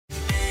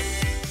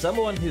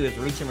Someone who is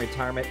reaching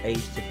retirement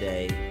age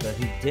today, but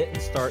who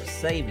didn't start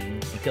saving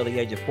until the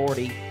age of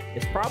 40,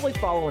 is probably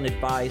following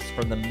advice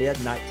from the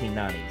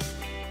mid-1990s,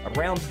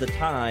 around the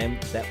time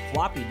that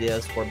floppy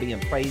disks were being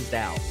phased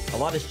out. A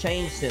lot has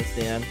changed since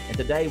then, and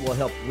today we'll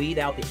help weed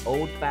out the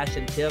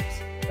old-fashioned tips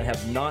that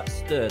have not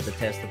stood the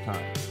test of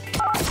time.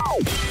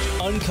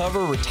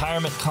 Uncover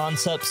retirement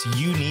concepts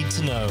you need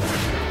to know.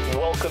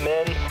 Welcome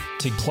in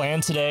to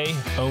Plan Today,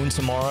 Own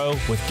Tomorrow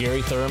with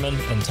Gary Thurman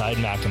and Tide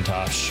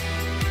McIntosh.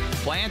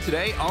 Plan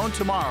Today, Own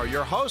Tomorrow.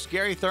 Your host,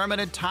 Gary Thurman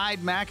and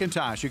Tide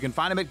McIntosh. You can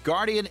find him at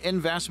Guardian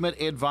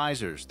Investment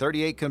Advisors.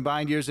 38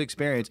 combined years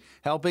experience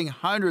helping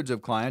hundreds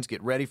of clients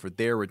get ready for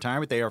their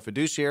retirement. They are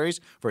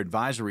fiduciaries for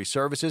advisory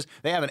services.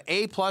 They have an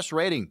A-plus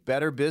rating,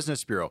 Better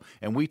Business Bureau.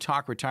 And we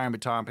talk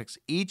retirement topics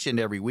each and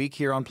every week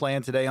here on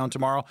Plan Today, Own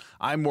Tomorrow.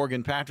 I'm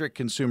Morgan Patrick,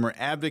 consumer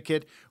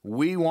advocate.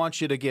 We want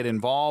you to get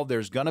involved.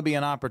 There's going to be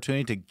an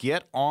opportunity to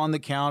get on the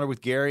counter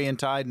with Gary and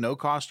Tide, no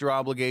cost or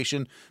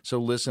obligation. So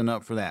listen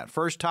up for that.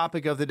 First topic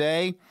of the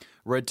day,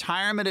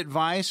 retirement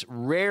advice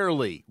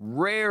rarely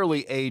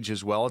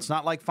ages well. It's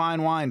not like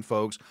fine wine,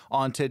 folks.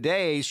 On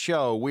today's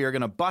show, we are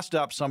going to bust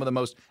up some of the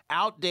most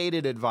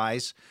outdated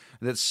advice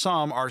that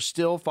some are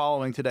still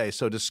following today.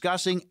 So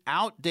discussing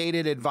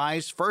outdated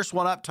advice, first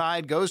one up,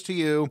 Tide, goes to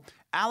you.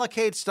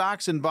 Allocate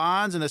stocks and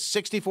bonds in a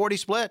 60-40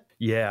 split.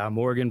 Yeah,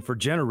 Morgan, for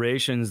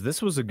generations,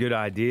 this was a good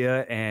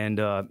idea, and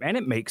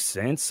it makes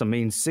sense. I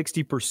mean,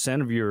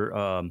 60% of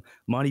your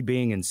money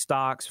being in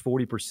stocks,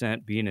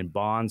 40% being in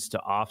bonds to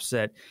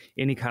offset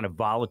any kind of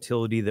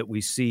volatility that we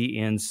see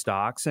in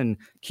stocks and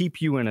keep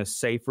you in a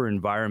safer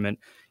environment.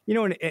 You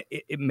know, and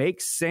it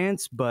makes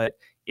sense, but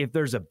if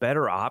there's a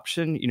better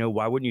option, you know,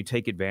 why wouldn't you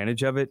take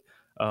advantage of it?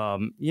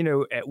 You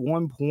know, at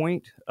one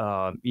point,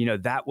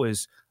 that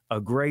was a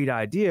great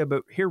idea,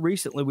 but here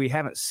recently we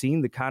haven't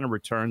seen the kind of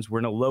returns. We're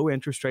in a low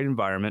interest rate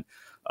environment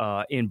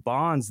in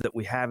bonds that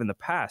we have in the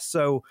past.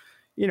 So,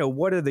 you know,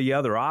 what are the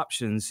other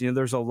options? You know,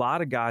 there's a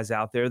lot of guys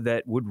out there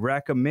that would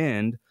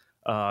recommend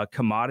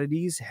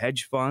commodities,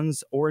 hedge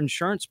funds, or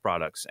insurance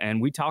products.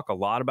 And we talk a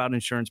lot about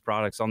insurance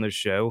products on this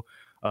show,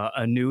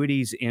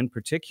 annuities in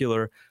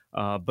particular.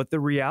 But the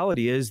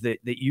reality is that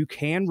you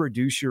can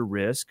reduce your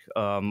risk,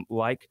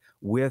 like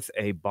with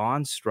a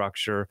bond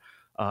structure,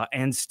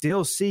 and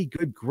still see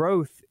good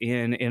growth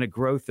in a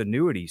growth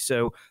annuity.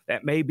 So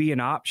that may be an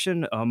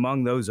option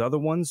among those other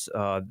ones.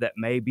 That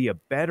may be a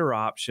better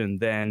option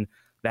than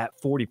that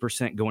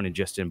 40% going in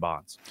just in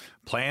bonds.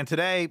 Plan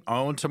Today,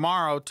 Own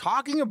Tomorrow,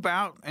 talking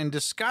about and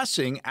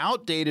discussing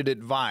outdated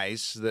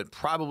advice that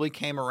probably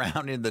came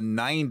around in the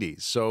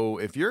 90s. So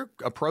if you're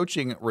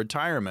approaching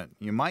retirement,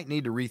 you might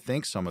need to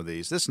rethink some of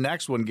these. This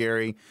next one,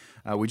 Gary,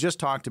 we just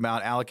talked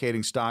about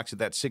allocating stocks at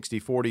that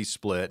 60-40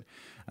 split.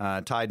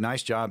 Tide,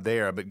 nice job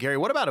there. But Gary,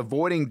 what about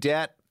avoiding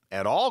debt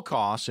at all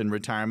costs in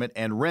retirement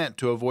and rent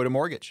to avoid a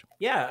mortgage?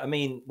 Yeah, I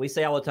mean, we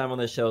say all the time on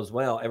this show as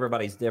well,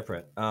 everybody's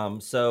different.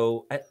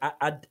 So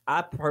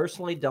I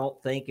personally don't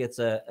think it's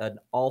an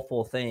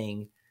awful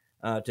thing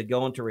to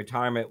go into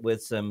retirement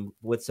with some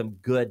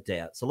good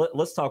debt. So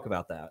let's talk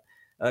about that.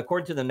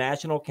 According to the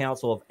National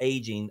Council of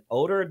Aging,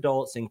 older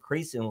adults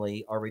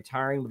increasingly are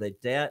retiring with a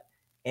debt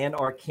and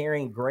are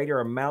carrying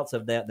greater amounts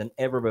of debt than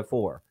ever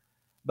before.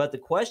 But the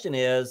question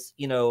is,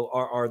 you know,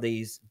 are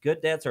these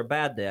good debts or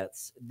bad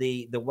debts?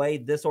 The way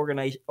this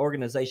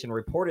organization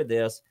reported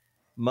this,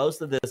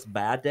 most of this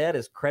bad debt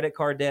is credit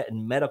card debt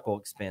and medical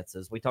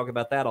expenses. We talk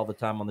about that all the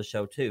time on the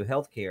show too,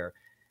 healthcare.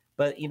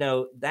 But, you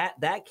know,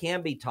 that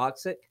can be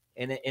toxic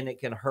and it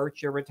can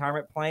hurt your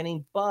retirement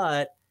planning.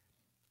 But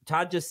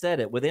Todd just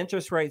said it, with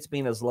interest rates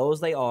being as low as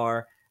they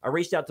are, I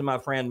reached out to my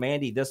friend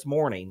Mandy this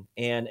morning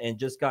and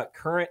just got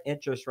current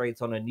interest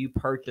rates on a new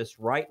purchase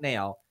right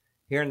now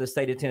here in the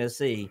state of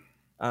Tennessee.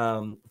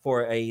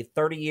 For a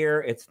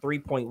 30-year, it's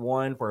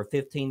 3.1. For a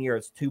 15-year,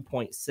 it's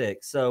 2.6.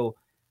 So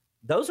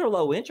those are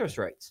low interest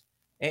rates.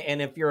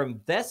 And if your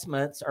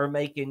investments are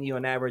making you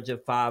an average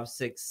of 5,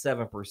 6,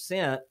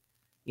 7%,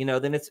 you know,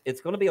 then it's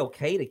going to be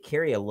okay to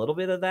carry a little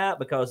bit of that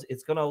because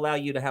it's going to allow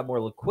you to have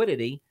more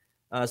liquidity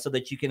so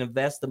that you can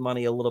invest the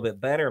money a little bit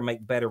better and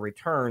make better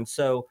returns.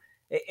 So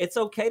it's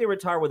okay to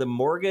retire with a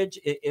mortgage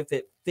if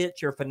it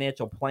fits your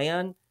financial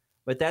plan.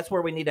 But that's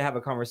where we need to have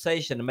a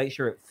conversation to make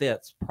sure it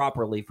fits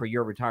properly for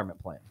your retirement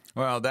plan.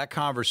 Well, that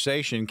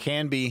conversation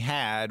can be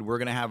had. We're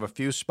going to have a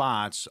few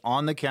spots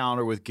on the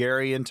calendar with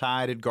Gary and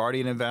Tide at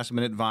Guardian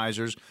Investment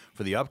Advisors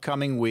for the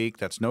upcoming week.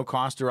 That's no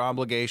cost or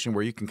obligation,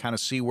 where you can kind of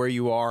see where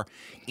you are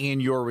in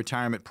your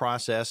retirement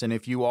process. And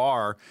if you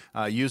are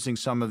using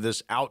some of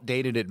this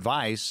outdated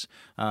advice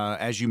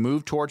as you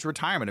move towards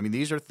retirement, I mean,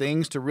 these are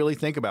things to really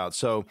think about.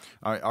 So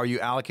are you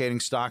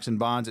allocating stocks and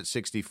bonds at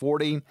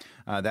 60-40?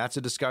 That's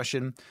a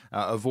discussion.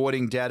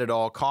 Avoiding debt at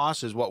all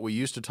costs is what we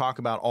used to talk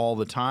about all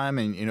the time.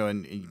 And, you know,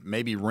 and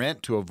maybe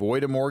rent to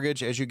avoid a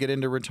mortgage as you get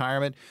into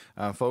retirement.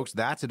 Folks,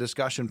 that's a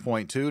discussion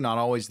point too, not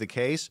always the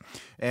case.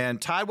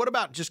 And Tide, what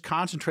about just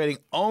concentrating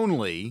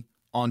only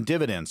on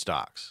dividend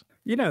stocks?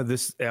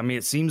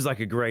 It seems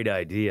like a great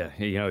idea.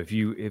 If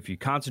you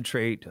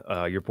concentrate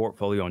your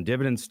portfolio on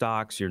dividend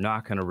stocks, you're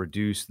not going to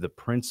reduce the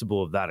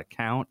principal of that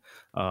account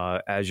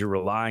as you're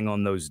relying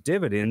on those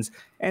dividends.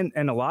 And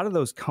a lot of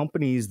those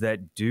companies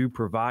that do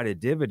provide a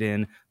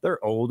dividend,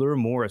 they're older,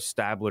 more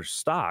established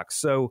stocks.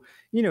 So,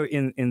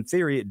 in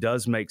theory, it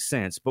does make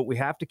sense. But we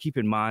have to keep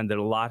in mind that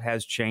a lot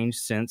has changed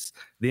since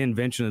the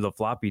invention of the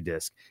floppy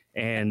disk.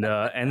 And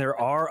there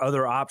are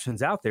other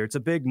options out there. It's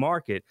a big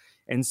market.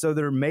 And so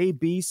there may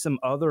be some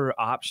other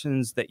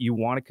options that you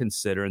want to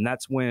consider. And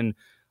that's when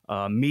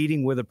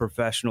meeting with a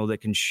professional that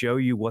can show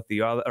you what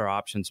the other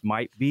options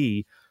might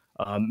be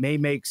may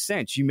make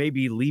sense. You may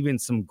be leaving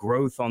some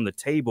growth on the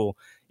table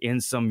in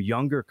some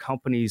younger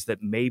companies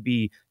that may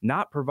be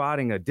not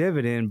providing a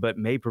dividend, but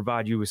may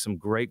provide you with some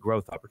great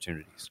growth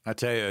opportunities. I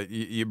tell you,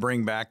 you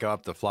bring back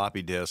up the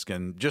floppy disk,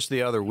 and just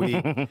the other week,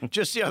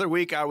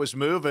 I was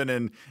moving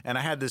and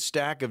I had this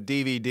stack of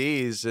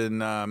DVDs, and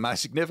my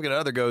significant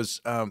other goes,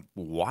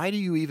 "Why do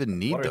you even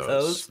need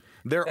those?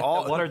 They're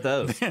all what are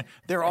those?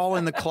 They're all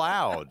in the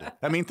cloud.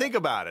 I mean, think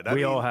about it.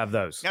 We all have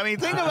those. I mean,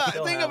 think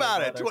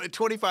about it.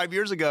 25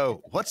 years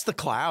ago, what's the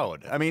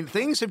cloud? I mean,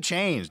 things have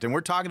changed, and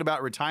we're talking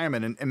about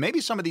retirement, and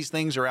maybe some of these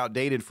things are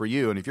outdated for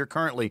you. And if you're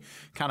currently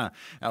kind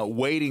of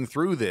wading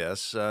through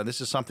this, this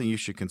is something you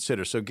should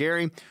consider. So,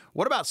 Gary,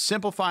 what about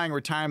simplifying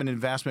retirement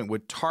investment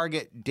with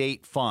target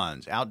date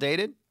funds?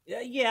 Outdated?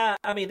 Yeah.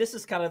 I mean, this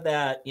is kind of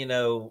that,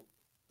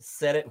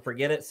 set it and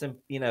forget it,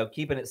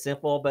 keeping it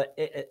simple. But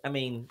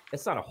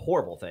it's not a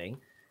horrible thing.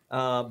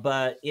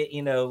 But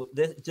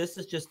this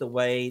is just the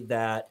way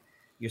that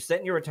you're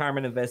setting your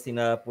retirement investing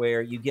up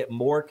where you get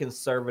more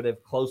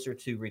conservative, closer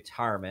to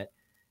retirement.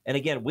 And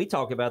again, we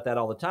talk about that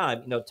all the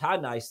time. Todd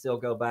and I still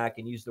go back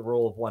and use the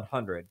rule of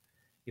 100.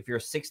 If you're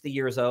 60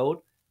 years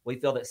old, we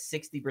feel that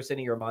 60% of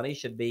your money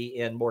should be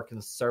in more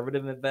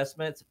conservative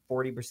investments,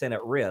 40%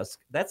 at risk.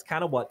 That's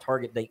kind of what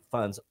target date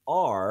funds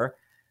are.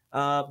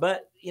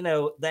 But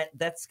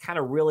that's kind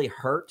of really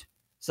hurt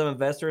some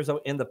investors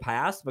in the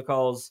past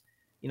because,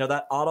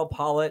 that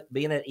autopilot,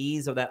 being at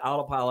ease of that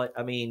autopilot,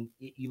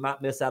 you might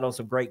miss out on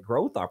some great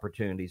growth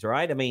opportunities,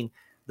 right?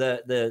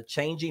 The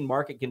changing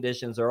market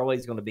conditions are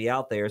always going to be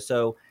out there.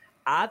 So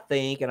I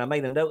think, and I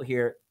made a note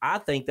here, I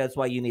think that's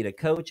why you need a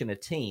coach and a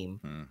team.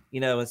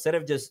 Instead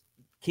of just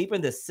keeping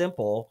this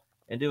simple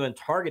and doing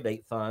target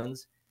date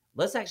funds,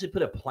 let's actually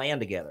put a plan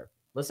together.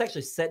 Let's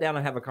actually sit down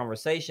and have a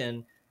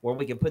conversation where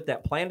we can put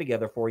that plan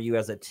together for you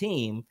as a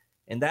team.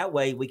 And that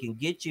way we can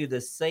get you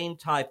the same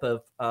type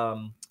of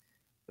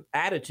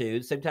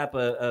attitude, same type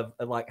of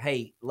like,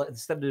 hey,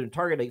 instead of doing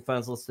target date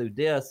funds, let's do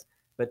this.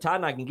 But Todd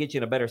and I can get you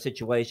in a better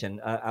situation,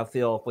 I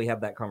feel, if we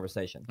have that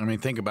conversation.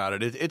 Think about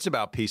it. It's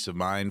about peace of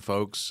mind,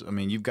 folks.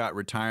 You've got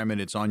retirement.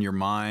 It's on your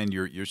mind.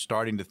 You're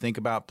starting to think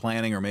about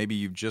planning, or maybe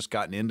you've just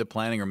gotten into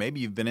planning, or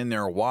maybe you've been in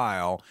there a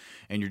while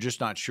and you're just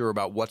not sure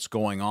about what's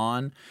going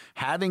on.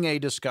 Having a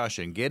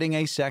discussion, getting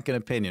a second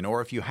opinion,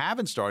 or if you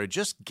haven't started,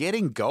 just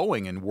getting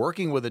going and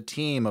working with a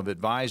team of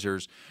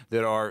advisors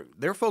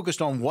they're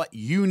focused on what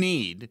you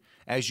need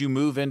as you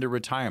move into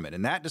retirement.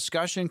 And that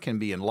discussion can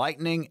be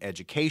enlightening,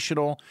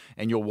 educational,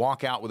 and you'll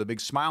walk out with a big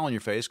smile on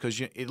your face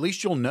because at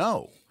least you'll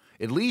know.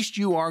 At least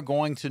you are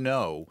going to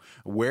know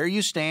where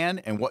you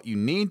stand and what you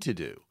need to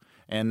do.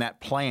 And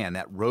that plan,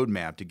 that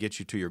roadmap to get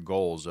you to your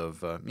goals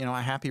of, a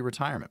happy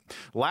retirement.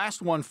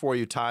 Last one for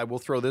you, Ty. We'll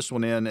throw this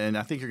one in, and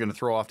I think you're going to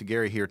throw off to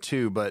Gary here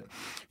too. But,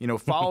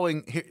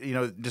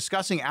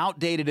 discussing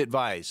outdated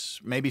advice,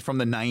 maybe from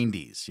the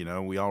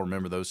 90s. We all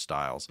remember those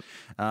styles.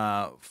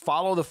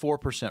 Follow the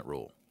 4%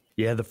 rule.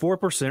 Yeah, the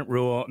 4%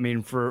 rule,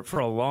 for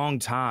a long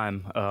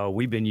time,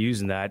 we've been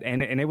using that.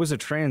 And it was a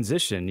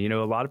transition.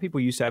 A lot of people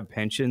used to have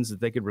pensions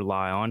that they could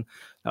rely on.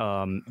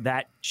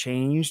 That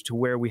changed to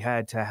where we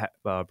had to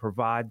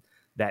provide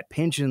that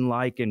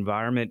pension-like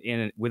environment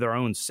with our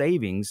own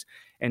savings.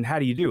 And how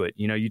do you do it?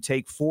 You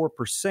take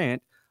 4%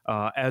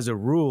 as a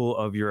rule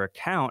of your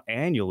account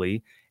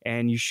annually,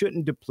 and you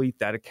shouldn't deplete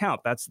that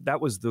account.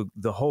 That was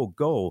the whole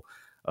goal.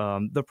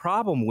 The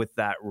problem with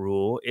that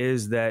rule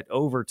is that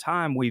over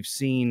time, we've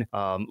seen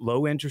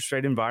low interest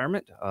rate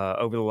environment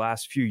over the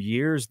last few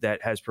years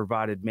that has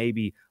provided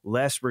maybe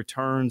less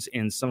returns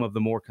in some of the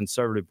more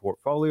conservative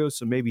portfolios.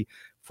 So maybe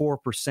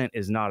 4%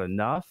 is not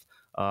enough.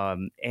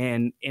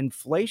 And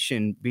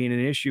inflation being an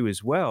issue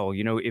as well.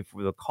 If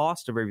the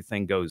cost of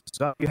everything goes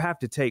up, you have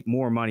to take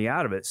more money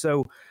out of it.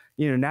 So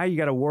now you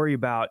got to worry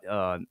about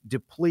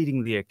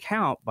depleting the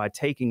account by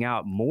taking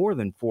out more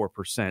than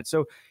 4%.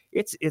 So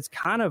it's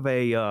kind of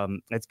a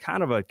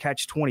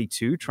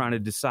catch-22 trying to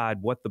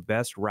decide what the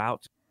best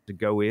route to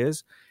go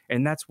is,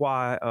 and that's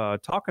why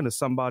talking to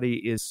somebody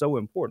is so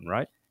important,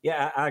 right?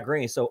 Yeah, I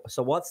agree. So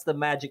what's the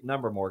magic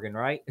number, Morgan?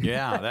 Right?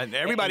 Yeah,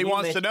 everybody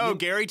wants to know.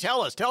 Gary,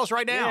 tell us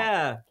right now.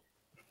 Yeah.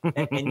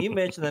 and you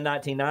mentioned the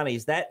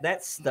 1990s.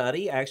 That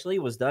study actually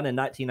was done in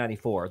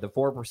 1994, the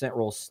 4%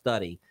 rule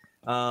study.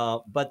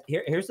 But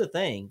here's the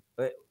thing.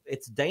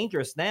 It's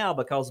dangerous now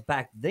because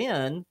back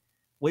then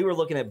we were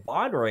looking at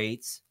bond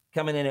rates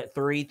coming in at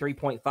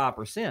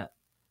 3.5%.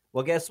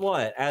 Well, guess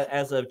what?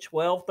 As of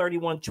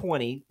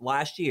 12/31/20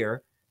 last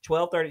year,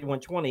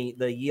 12/31/20,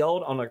 the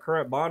yield on the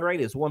current bond rate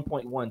is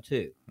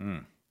 1.12.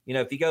 You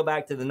know, if you go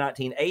back to the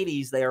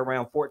 1980s, they are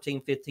around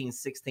 14, 15,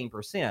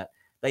 16%.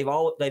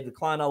 They've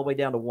declined all the way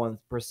down to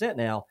 1%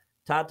 now.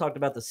 Todd talked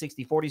about the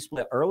 60-40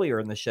 split earlier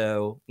in the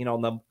show. You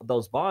know,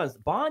 those bonds.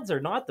 Bonds are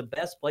not the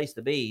best place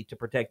to be to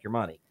protect your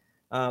money.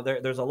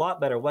 There's a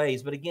lot better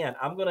ways. But again,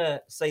 I'm going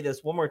to say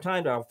this one more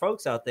time to our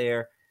folks out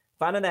there.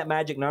 Finding that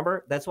magic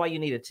number, that's why you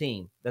need a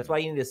team. That's why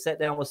you need to sit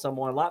down with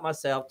someone like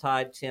myself,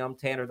 Tide, Tim,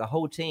 Tanner, the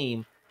whole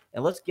team,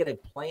 and let's get a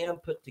plan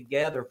put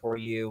together for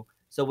you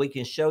so we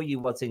can show you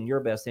what's in your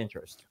best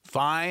interest.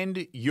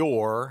 Find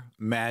your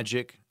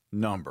magic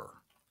number.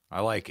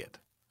 I like it.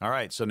 All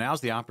right, so now's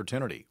the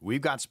opportunity.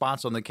 We've got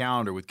spots on the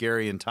calendar with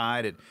Gary and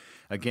Tide at,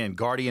 again,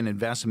 Guardian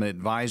Investment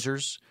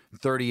Advisors,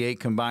 38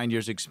 combined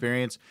years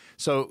experience.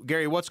 So,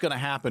 Gary, what's going to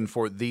happen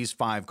for these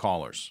 5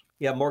 callers?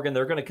 Yeah, Morgan,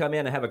 they're going to come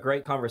in and have a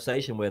great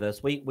conversation with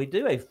us. We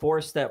do a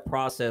 4-step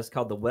process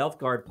called the Wealth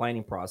Guard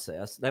planning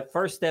process. That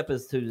first step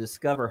is to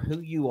discover who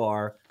you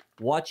are,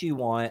 what you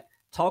want,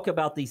 talk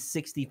about these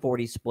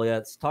 60-40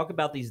 splits, talk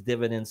about these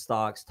dividend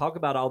stocks, talk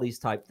about all these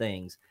type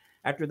things.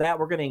 After that,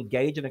 we're going to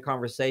engage in a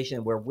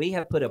conversation where we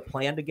have put a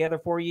plan together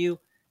for you,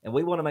 and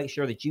we want to make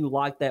sure that you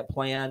like that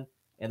plan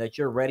and that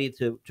you're ready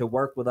to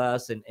work with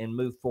us and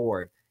move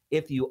forward.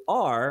 If you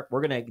are,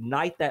 we're going to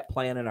ignite that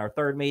plan in our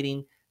third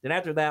meeting. Then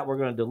after that, we're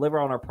going to deliver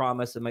on our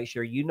promise and make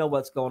sure you know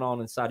what's going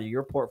on inside of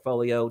your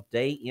portfolio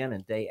day in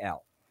and day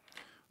out.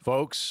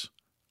 Folks,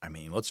 I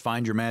mean, let's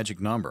find your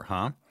magic number,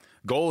 huh?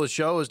 Goal of the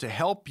show is to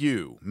help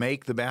you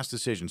make the best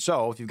decision.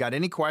 So if you've got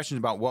any questions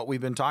about what we've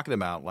been talking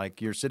about,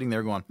 like you're sitting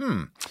there going,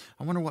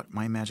 I wonder what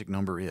my magic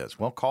number is.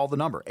 Well, call the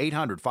number,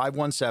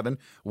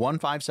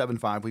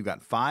 800-517-1575. We've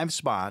got 5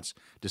 spots.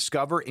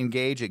 Discover,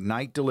 engage,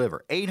 ignite,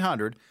 deliver.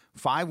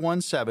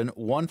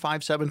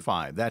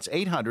 800-517-1575. That's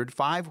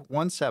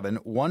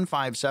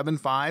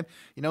 800-517-1575.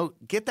 You know,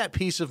 get that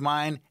peace of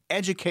mind,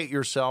 educate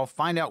yourself,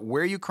 find out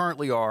where you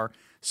currently are,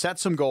 set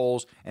some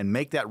goals, and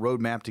make that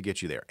roadmap to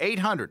get you there.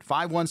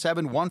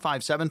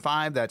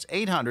 800-517-1575. That's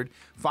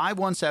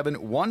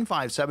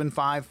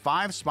 800-517-1575.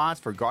 5 spots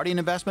for Guardian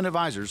Investment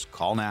Advisors.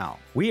 Call now.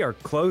 We are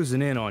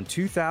closing in on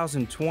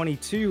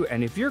 2022,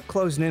 and if you're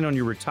closing in on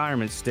your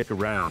retirement, stick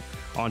around.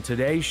 On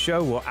today's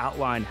show, we'll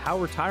outline how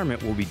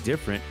retirement will be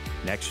different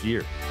next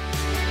year.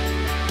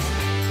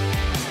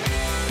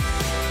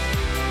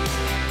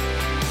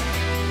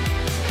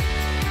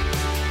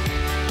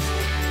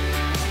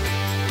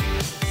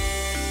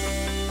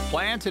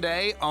 Plan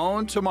today,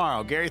 own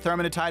tomorrow. Gary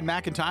Thurman and Tide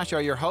McIntosh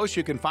are your hosts.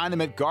 You can find them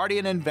at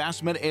Guardian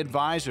Investment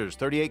Advisors.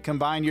 38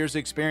 combined years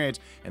experience,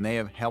 and they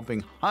are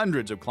helping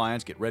hundreds of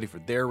clients get ready for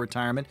their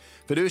retirement.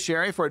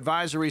 Fiduciary for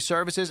advisory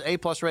services, A+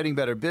 rating,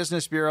 Better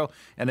Business Bureau.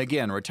 And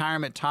again,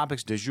 retirement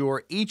topics du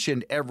jour each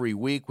and every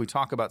week. We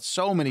talk about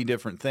so many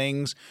different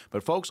things,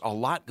 but folks, a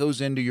lot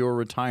goes into your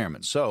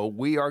retirement. So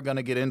we are going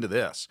to get into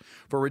this.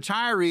 For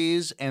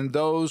retirees and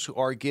those who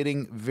are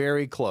getting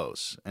very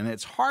close, and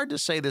it's hard to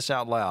say this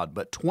out loud,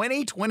 but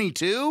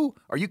 2022?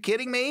 Are you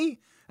kidding me?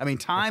 I mean,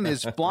 time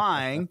is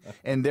flying,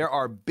 and there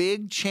are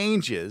big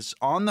changes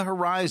on the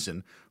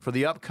horizon for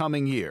the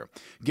upcoming year.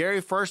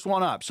 Gary, first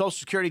one up. Social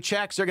Security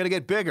checks, they're going to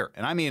get bigger,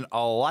 and I mean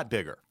a lot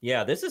bigger.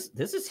 Yeah, this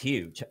is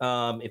huge.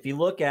 If you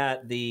look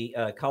at the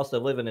cost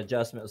of living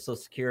adjustment of Social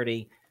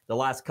Security, the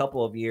last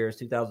couple of years,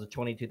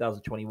 2020,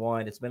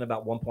 2021, it's been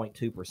about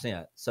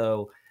 1.2%.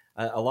 So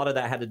a lot of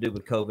that had to do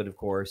with COVID, of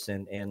course,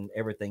 and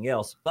everything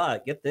else.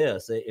 But get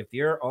this, if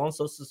you're on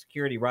Social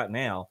Security right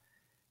now,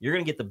 you're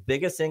going to get the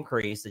biggest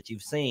increase that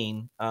you've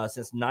seen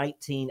since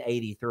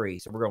 1983.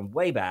 So we're going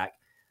way back.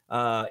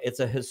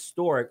 It's a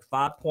historic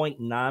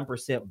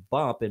 5.9%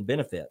 bump in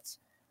benefits.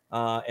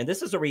 And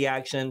this is a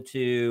reaction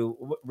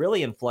to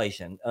really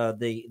inflation,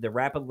 the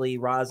rapidly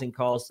rising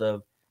costs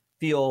of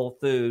fuel,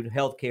 food,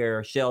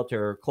 healthcare,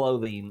 shelter,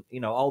 clothing,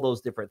 all those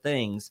different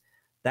things.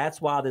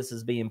 That's why this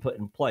is being put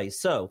in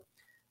place. So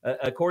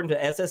according to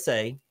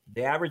SSA,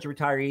 the average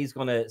retiree is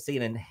going to see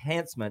an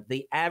enhancement,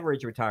 the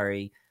average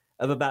retiree,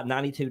 of about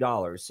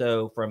 $92.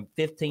 So from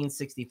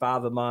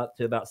 $1,565 a month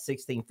to about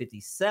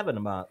 $1,657 a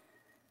month.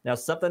 Now,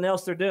 something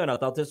else they're doing, I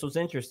thought this was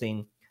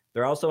interesting.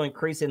 They're also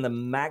increasing the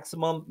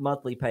maximum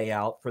monthly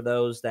payout for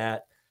those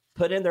that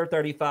put in their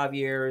 35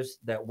 years,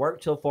 that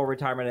worked till full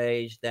retirement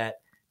age, that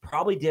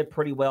probably did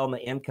pretty well on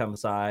the income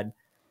side.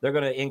 They're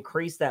going to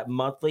increase that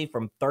monthly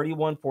from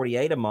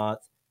 $31.48 a month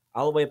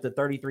all the way up to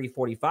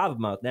 $33.45 a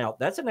month. Now,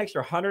 that's an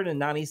extra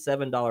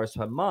 $197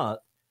 per month.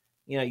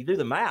 You do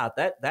the math,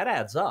 that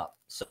adds up.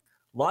 So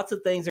lots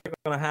of things are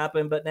going to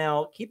happen. But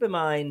now keep in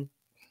mind,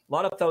 a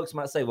lot of folks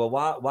might say, well,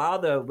 why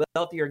the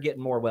wealthy are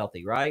getting more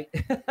wealthy, right?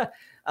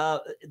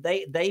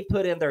 They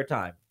put in their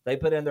time. They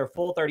put in their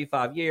full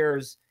 35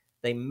 years.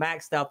 They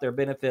maxed out their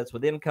benefits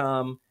with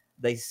income.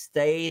 They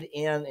stayed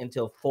in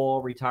until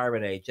full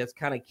retirement age. That's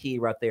kind of key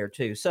right there,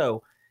 too.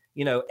 So,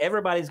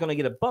 everybody's going to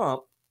get a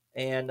bump,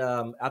 And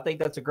I think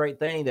that's a great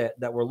thing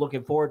that we're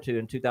looking forward to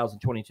in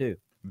 2022.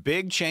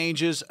 Big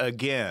changes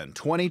again.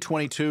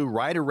 2022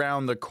 right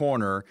around the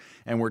corner,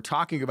 and we're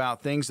talking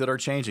about things that are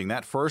changing.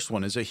 That first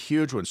one is a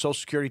huge one. Social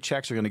Security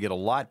checks are going to get a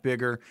lot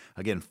bigger.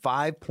 Again,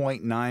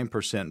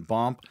 5.9%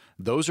 bump.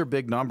 Those are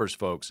big numbers,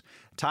 folks.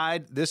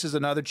 Tide, this is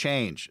another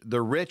change.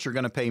 The rich are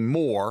going to pay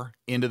more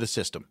into the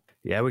system.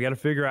 Yeah, we got to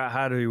figure out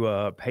how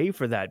to pay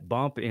for that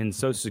bump in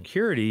Social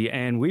Security.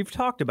 And we've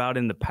talked about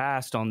in the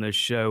past on this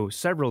show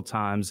several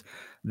times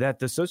that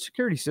the Social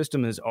Security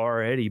system is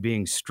already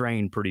being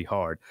strained pretty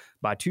hard.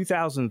 By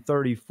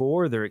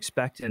 2034, they're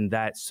expecting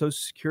that Social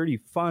Security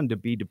fund to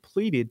be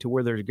depleted to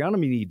where they're going to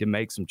need to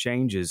make some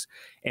changes.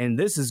 And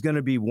this is going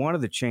to be one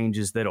of the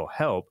changes that'll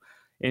help.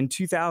 In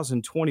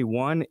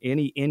 2021,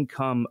 any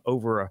income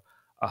over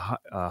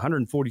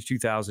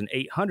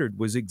 $142,800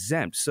 was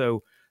exempt.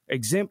 So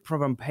exempt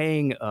from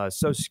paying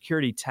Social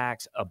Security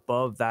tax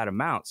above that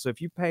amount. So if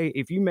you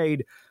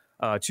made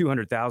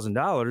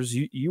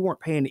 $200,000, you weren't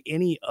paying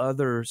any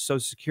other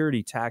Social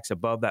Security tax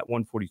above that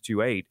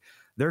 $142,800.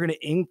 They're going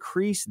to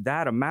increase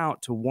that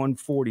amount to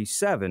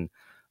 $147,000.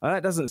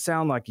 That doesn't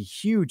sound like a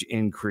huge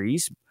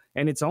increase,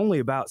 and it's only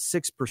about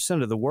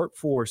 6% of the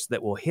workforce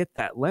that will hit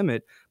that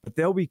limit, but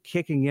they'll be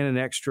kicking in an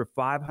extra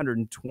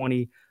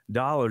 $520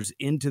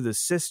 into the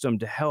system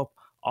to help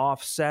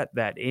offset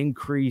that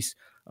increase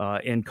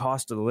in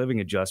cost of the living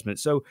adjustment.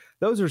 So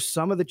those are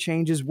some of the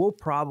changes. We'll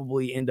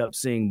probably end up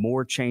seeing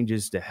more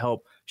changes to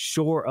help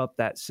shore up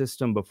that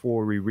system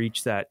before we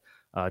reach that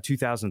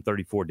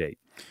 2034 date.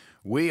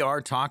 We are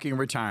talking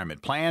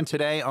retirement. Plan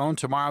today, own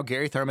tomorrow.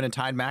 Gary Thurman and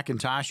Tide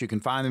McIntosh. You can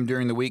find them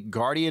during the week.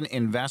 Guardian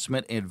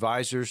Investment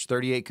Advisors,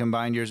 38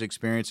 combined years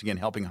experience, again,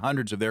 helping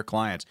hundreds of their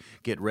clients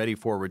get ready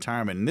for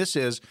retirement. And this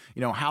is,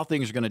 how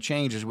things are going to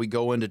change as we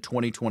go into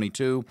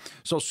 2022.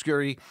 Social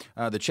Security,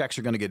 the checks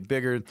are going to get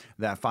bigger,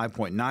 that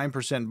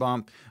 5.9%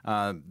 bump.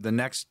 The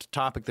next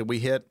topic that we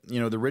hit,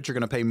 the rich are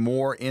going to pay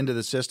more into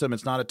the system.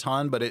 It's not a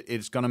ton, but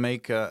it's going to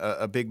make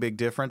a big, big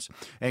difference.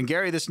 And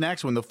Gary, this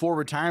next one, the full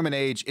retirement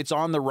age, it's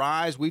on the rise.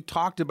 We've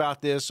talked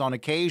about this on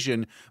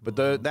occasion, but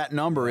that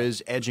number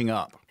is edging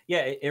up.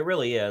 Yeah, it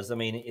really is. I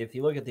mean, if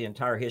you look at the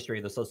entire history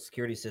of the Social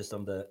Security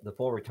system, the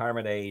full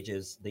retirement age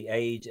is the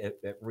age at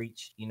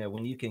reach,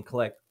 when you can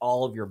collect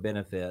all of your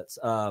benefits.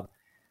 Todd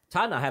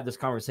and I have this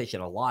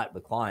conversation a lot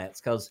with clients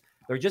because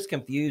they're just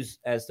confused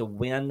as to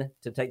when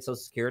to take Social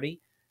Security.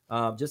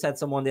 Just had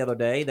someone the other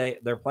day,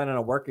 they're planning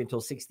on working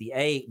until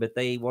 68, but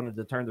they wanted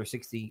to turn their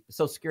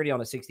Social Security on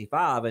at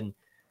 65. And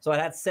so I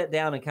had to sit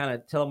down and kind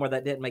of tell them where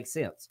that didn't make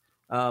sense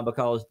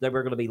because they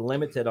were going to be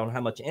limited on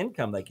how much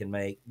income they can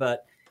make.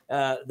 But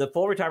the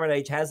full retirement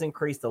age has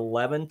increased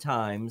 11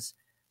 times.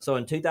 So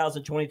in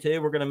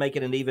 2022, we're going to make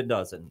it an even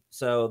dozen.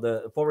 So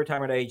the full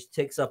retirement age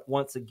ticks up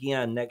once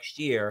again next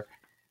year.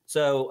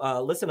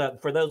 So listen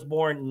up, for those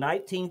born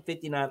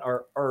 1959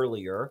 or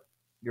earlier,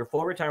 your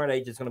full retirement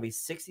age is going to be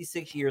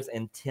 66 years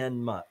and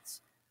 10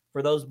 months.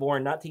 For those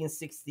born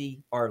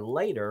 1960 or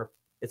later,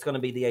 it's going to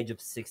be the age of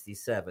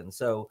 67.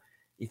 So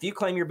if you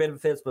claim your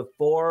benefits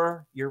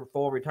before your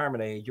full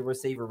retirement age, you'll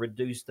receive a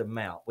reduced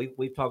amount.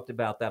 We've talked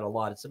about that a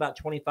lot. It's about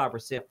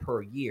 25%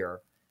 per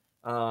year,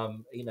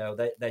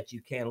 that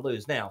you can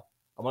lose. Now,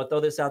 I'm going to throw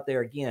this out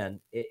there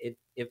again. If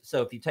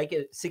you take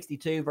it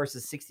 62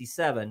 versus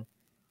 67,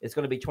 it's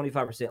going to be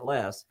 25%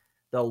 less.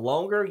 The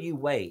longer you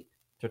wait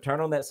to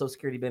turn on that Social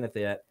Security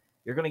benefit,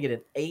 you're going to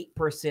get an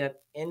 8%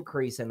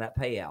 increase in that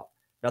payout.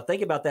 Now,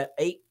 think about that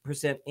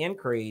 8%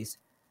 increase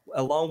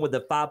along with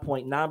the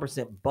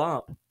 5.9%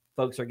 bump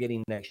folks are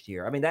getting next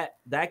year. I mean,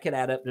 that could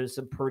add up to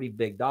some pretty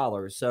big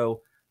dollars. So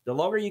the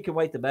longer you can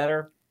wait, the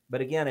better. But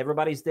again,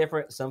 everybody's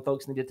different. Some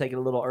folks need to take it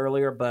a little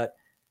earlier, but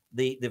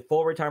the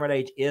full retirement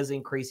age is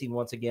increasing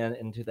once again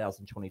in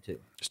 2022.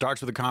 Starts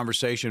with a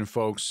conversation,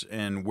 folks,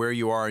 and where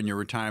you are in your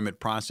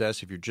retirement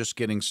process. If you're just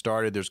getting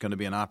started, there's going to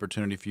be an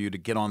opportunity for you to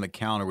get on the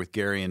counter with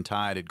Gary and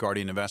Tide at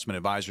Guardian Investment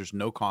Advisors,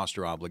 no cost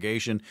or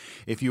obligation.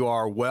 If you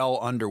are well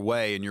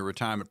underway in your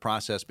retirement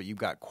process, but you've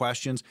got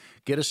questions,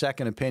 get a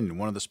second opinion.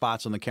 One of the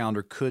spots on the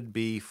calendar could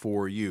be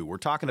for you. We're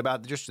talking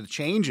about just the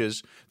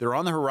changes that are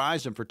on the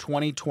horizon for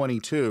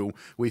 2022.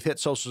 We've hit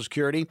Social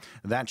Security.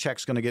 That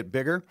check's going to get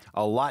bigger,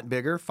 a lot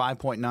bigger.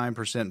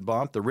 5.9%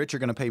 bump. The rich are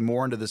going to pay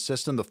more into the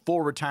system. The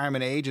full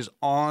retirement age is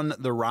on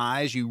the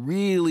rise. You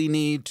really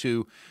need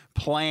to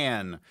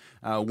plan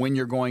when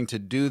you're going to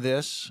do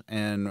this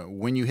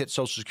and when you hit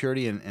Social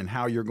Security and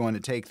how you're going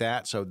to take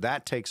that. So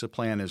that takes a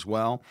plan as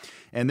well.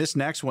 And this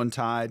next one,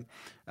 Tide,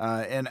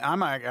 and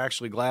I'm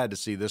actually glad to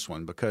see this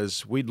one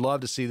because we'd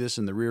love to see this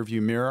in the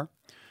rearview mirror.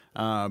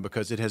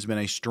 Because it has been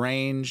a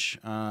strange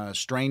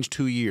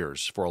 2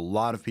 years for a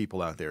lot of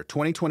people out there.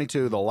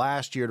 2022, the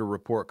last year to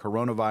report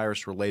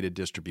coronavirus-related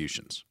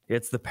distributions.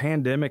 It's the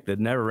pandemic that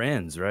never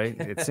ends, right?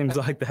 It seems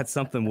like that's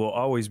something we'll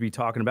always be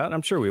talking about, and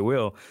I'm sure we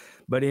will.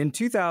 But in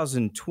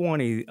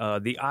 2020,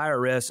 the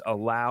IRS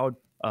allowed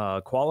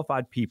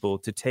qualified people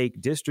to take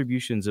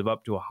distributions of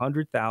up to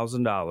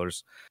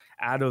 $100,000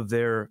 out of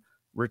their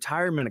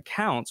retirement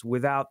accounts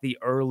without the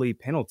early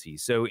penalty.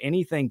 So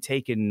anything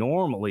taken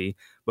normally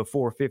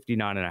before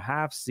 59 and a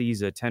half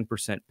sees a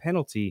 10%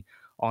 penalty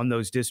on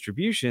those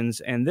distributions.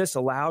 And this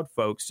allowed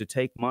folks to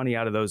take money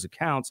out of those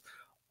accounts.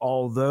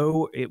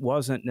 Although it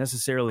wasn't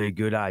necessarily a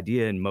good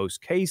idea in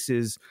most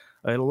cases,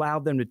 it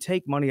allowed them to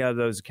take money out of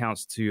those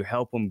accounts to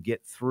help them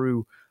get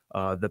through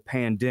the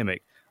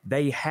pandemic.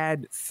 They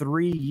had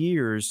 3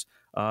 years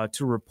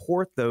to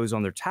report those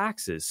on their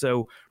taxes.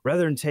 So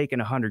rather than taking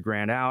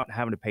 $100,000 out and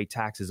having to pay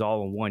taxes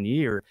all in 1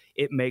 year,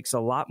 it makes a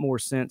lot more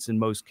sense in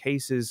most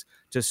cases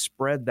to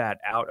spread that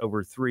out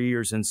over 3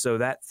 years. And so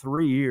that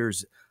 3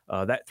 years,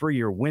 that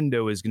 3-year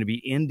window is going to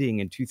be ending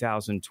in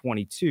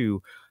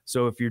 2022.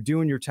 So if you're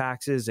doing your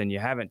taxes and you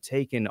haven't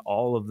taken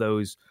all of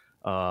those,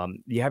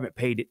 you haven't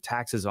paid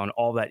taxes on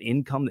all that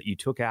income that you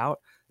took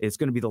out, it's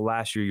going to be the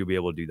last year you'll be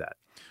able to do that.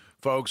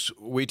 Folks,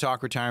 we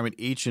talk retirement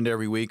each and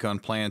every week on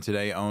Plan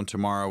Today, Own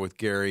Tomorrow with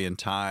Gary and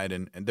Tide,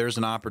 and there's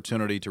an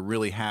opportunity to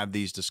really have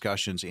these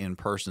discussions in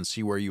person,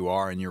 see where you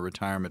are in your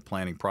retirement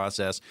planning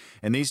process.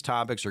 And these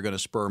topics are going to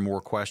spur more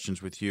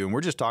questions with you. And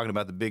we're just talking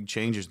about the big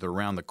changes that are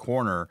around the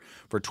corner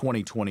for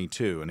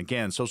 2022. And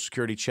again, Social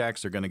Security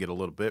checks are going to get a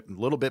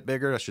little bit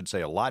bigger. I should say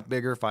a lot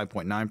bigger,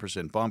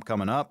 5.9% bump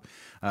coming up.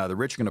 The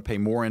rich are going to pay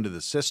more into the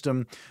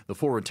system. The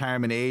full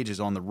retirement age is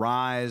on the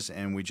rise,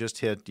 and we just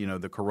hit,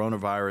 the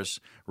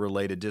coronavirus-related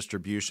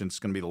distribution. It's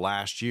going to be the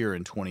last year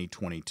in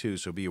 2022,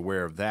 so be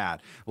aware of that.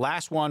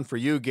 Last one for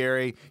you,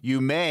 Gary. You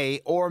may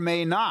or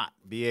may not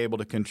be able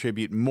to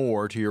contribute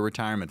more to your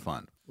retirement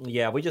fund.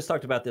 Yeah, we just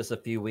talked about this a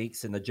few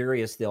weeks, and the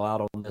jury is still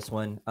out on this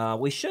one.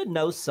 We should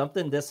know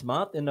something this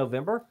month in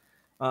November,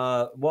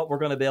 what we're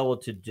going to be able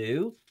to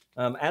do.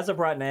 As of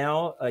right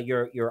now,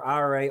 your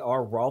IRA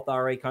or Roth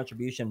IRA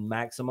contribution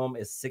maximum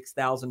is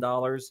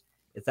 $6,000.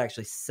 It's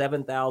actually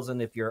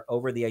 $7,000 if you're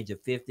over the age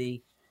of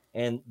 50.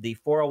 And the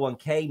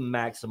 401k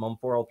maximum,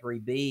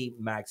 403b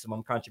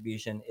maximum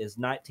contribution is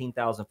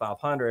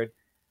 $19,500.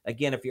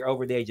 Again, if you're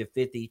over the age of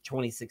 50,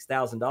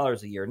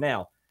 $26,000 a year.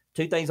 Now,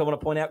 two things I want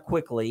to point out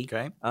quickly.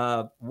 Okay.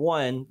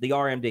 One, the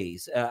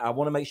RMDs. I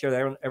want to make sure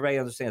that everybody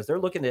understands they're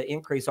looking to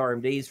increase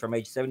RMDs from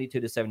age 72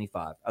 to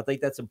 75. I think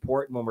that's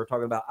important when we're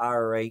talking about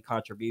IRA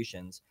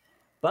contributions.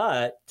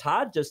 But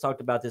Todd just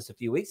talked about this a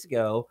few weeks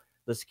ago.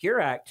 The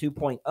Secure Act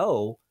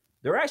 2.0,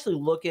 they're actually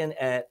looking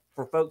at,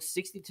 for folks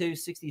 62,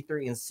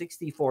 63, and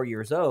 64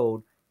 years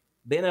old,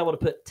 being able to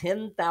put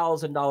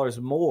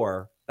 $10,000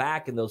 more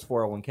back in those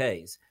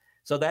 401ks.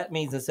 So that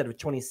means instead of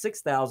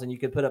 $26,000, you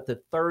could put up to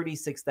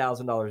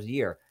 $36,000 a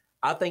year.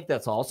 I think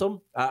that's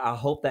awesome. I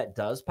hope that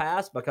does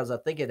pass because I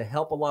think it'll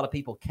help a lot of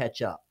people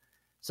catch up.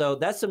 So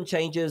that's some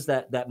changes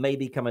that may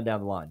be coming down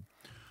the line.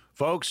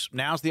 Folks,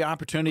 now's the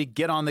opportunity.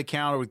 Get on the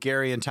calendar with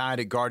Gary and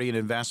Tide at Guardian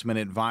Investment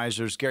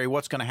Advisors. Gary,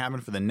 what's going to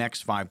happen for the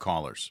next 5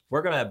 callers?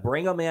 We're going to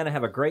bring them in and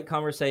have a great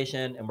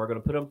conversation, and we're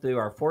going to put them through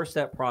our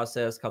 4-step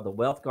process called the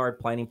Wealth Guard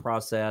Planning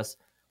Process.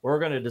 We're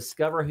going to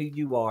discover who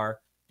you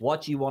are,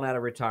 what you want out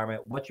of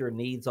retirement, what your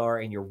needs are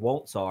and your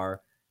wants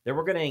are. Then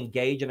we're going to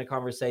engage in a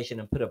conversation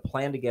and put a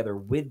plan together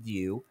with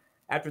you.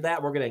 After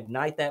that, we're going to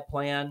ignite that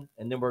plan,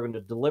 and then we're going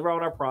to deliver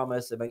on our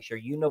promise and make sure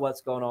you know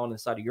what's going on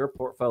inside of your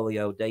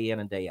portfolio day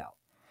in and day out.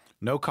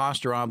 No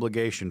cost or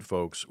obligation,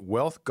 folks.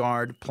 Wealth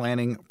Guard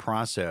Planning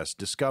Process.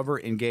 Discover,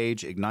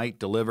 engage, ignite,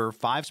 deliver.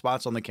 5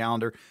 spots on the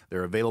calendar.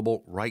 They're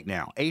available right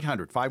now.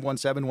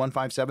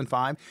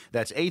 800-517-1575.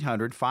 That's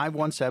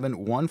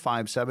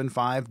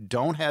 800-517-1575.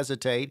 Don't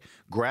hesitate.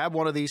 Grab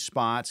one of these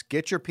spots.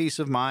 Get your peace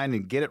of mind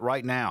and get it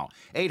right now.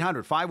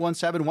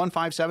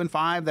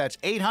 800-517-1575. That's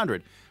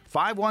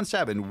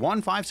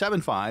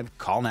 800-517-1575.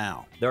 Call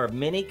now. There are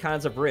many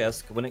kinds of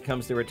risk when it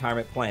comes to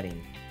retirement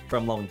planning.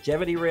 From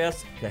longevity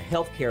risk to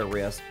healthcare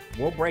risk,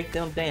 we'll break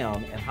them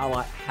down and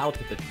highlight how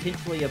to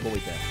potentially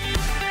avoid them.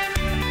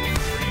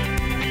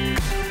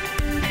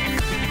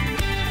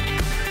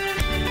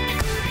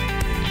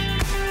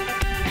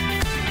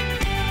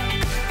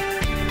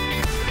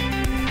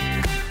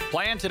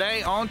 Plan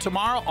Today, Own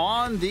Tomorrow,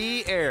 on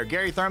the air.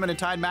 Gary Thurman and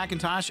Tide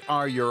McIntosh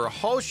are your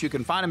hosts. You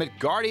can find them at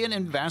Guardian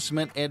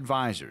Investment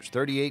Advisors.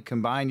 38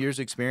 combined years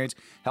experience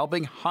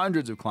helping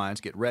hundreds of clients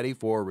get ready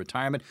for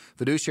retirement.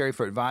 Fiduciary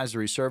for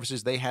advisory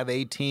services. They have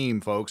a team,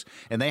 folks,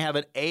 and they have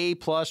an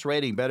A-plus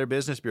rating, Better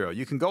Business Bureau.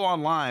 You can go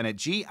online at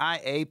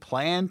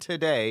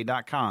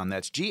GIAPlantoday.com.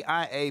 That's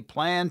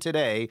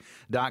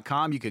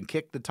GIAPlantoday.com. You can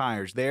kick the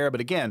tires there.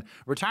 But again,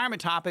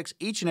 retirement topics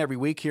each and every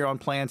week here on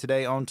Plan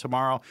Today, Own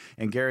Tomorrow.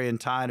 And Gary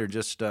and Tide are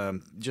just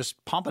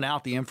pumping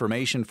out the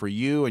information for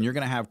you, and you're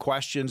going to have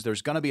questions.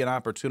 There's going to be an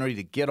opportunity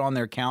to get on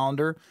their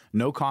calendar.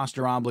 No cost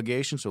or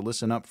obligation, so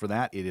listen up for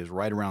that. It is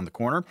right around the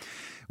corner.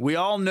 We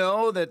all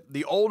know that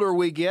the older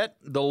we get,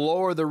 the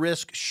lower the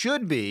risk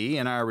should be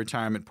in our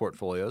retirement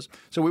portfolios.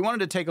 So we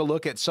wanted to take a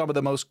look at some of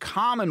the most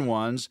common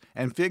ones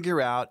and figure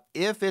out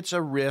if it's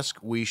a risk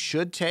we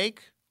should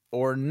take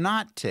or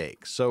not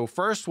take. So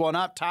first one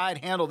up, Tide,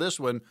 handle this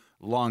one,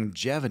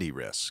 longevity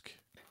risk.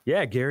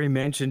 Yeah, Gary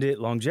mentioned it.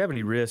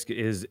 Longevity risk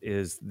is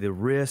the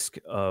risk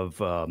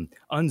of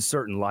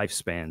uncertain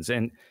lifespans,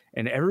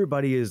 and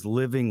everybody is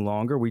living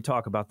longer. We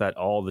talk about that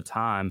all the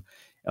time.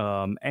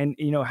 And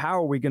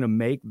how are we going to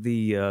make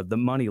the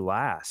money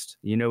last?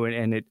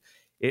 And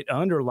it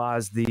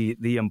underlies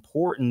the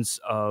importance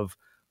of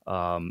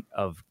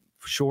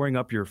shoring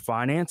up your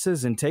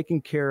finances and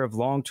taking care of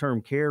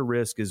long-term care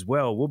risk as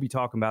well. We'll be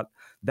talking about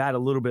that a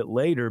little bit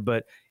later,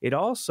 but it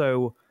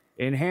also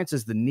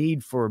enhances the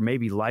need for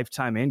maybe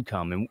lifetime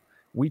income. And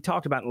we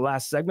talked about in the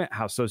last segment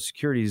how Social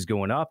Security is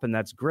going up, and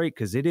that's great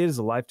because it is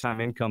a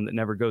lifetime income that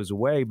never goes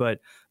away, but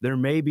there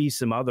may be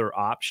some other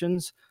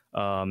options.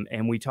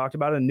 And we talked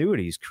about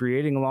annuities,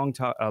 creating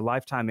a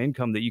lifetime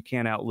income that you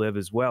can't outlive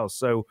as well.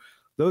 So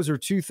those are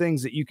two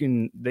things that you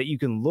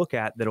can look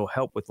at that'll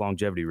help with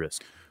longevity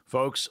risk.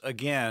 Folks,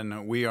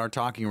 again, we are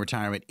talking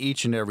retirement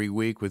each and every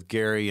week with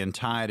Gary and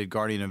Tide at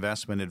Guardian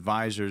Investment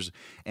Advisors.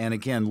 And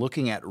again,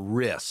 looking at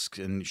risk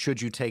and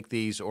should you take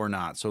these or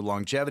not. So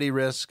longevity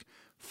risk,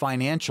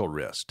 financial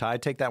risk.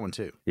 Tide, take that one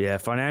too. Yeah,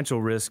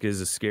 financial risk is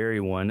a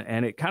scary one.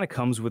 And it kind of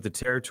comes with the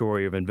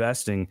territory of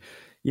investing.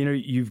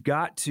 You've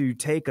got to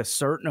take a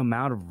certain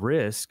amount of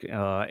risk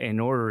in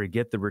order to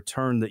get the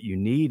return that you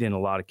need in a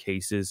lot of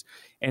cases.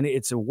 And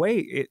it's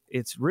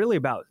it's really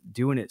about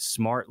doing it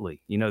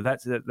smartly.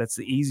 That's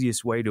the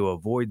easiest way to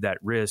avoid that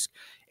risk.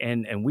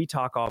 And we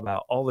talk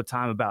all the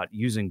time about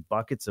using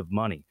buckets of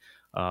money,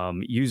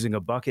 using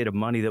a bucket of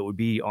money that would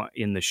be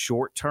in the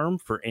short term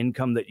for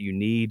income that you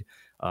need,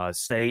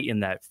 say in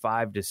that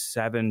 5 to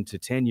 7 to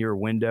 10 year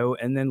window,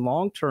 and then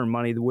long-term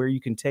money where you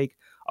can take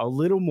a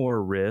little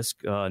more risk,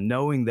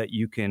 knowing that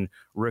you can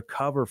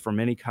recover from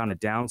any kind of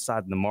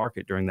downside in the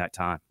market during that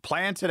time.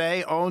 Plan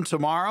today, own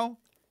tomorrow.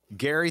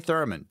 Gary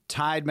Thurman,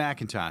 Tide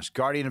McIntosh,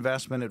 Guardian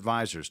Investment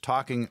Advisors,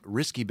 talking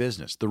risky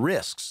business, the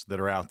risks that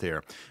are out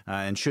there,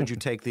 and should you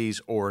take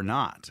these or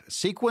not.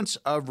 Sequence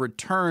of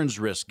returns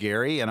risk,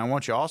 Gary, and I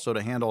want you also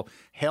to handle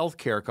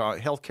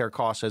healthcare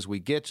costs as we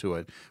get to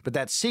it, but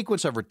that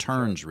sequence of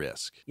returns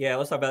risk. Yeah,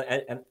 let's talk about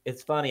it. And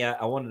it's funny,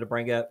 I wanted to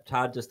bring up,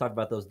 Todd just talked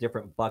about those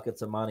different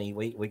buckets of money.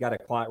 We got a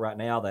client right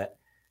now that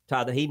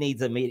he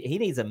needs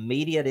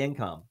immediate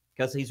income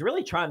because he's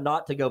really trying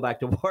not to go back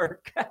to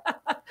work.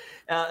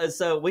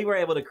 So we were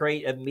able to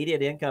create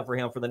immediate income for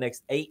him for the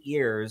next 8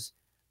 years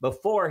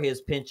before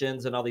his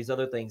pensions and all these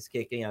other things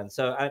kick in.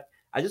 So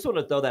I just want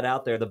to throw that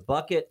out there. The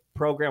bucket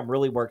program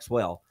really works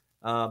well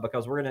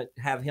because we're going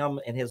to have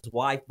him and his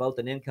wife both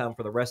an income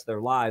for the rest of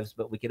their lives,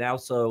 but we can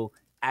also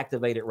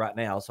activate it right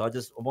now. So I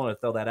just want to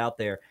throw that out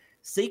there.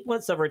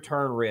 Sequence of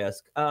return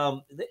risk.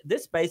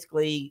 This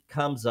basically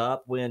comes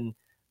up when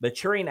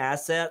maturing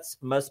assets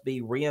must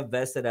be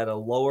reinvested at a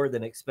lower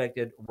than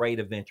expected rate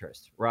of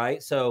interest,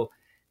 right? So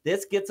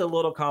this gets a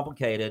little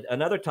complicated.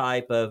 Another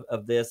type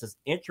of this is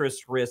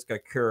interest risk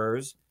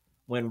occurs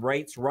when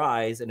rates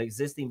rise and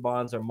existing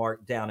bonds are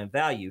marked down in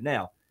value.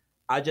 Now,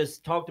 I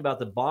just talked about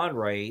the bond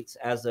rates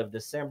as of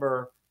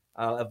December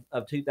of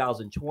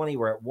 2020.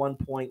 We're at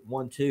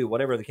 1.12,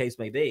 whatever the case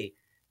may be.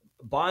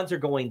 Bonds are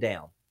going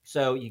down.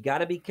 So you got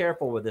to be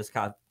careful with this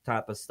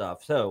type of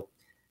stuff. So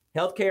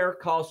healthcare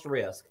cost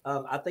risk.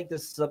 I think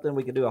this is something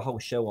we could do a whole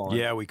show on.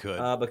 Yeah, we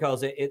could.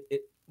 Because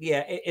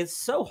it's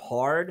so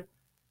hard.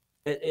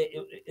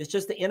 It's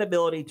just the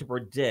inability to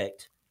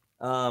predict,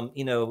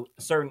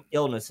 certain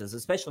illnesses,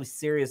 especially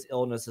serious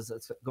illnesses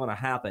that's going to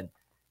happen.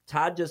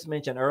 Todd just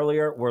mentioned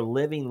earlier, we're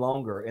living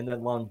longer in the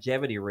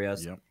longevity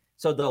risk. Yep.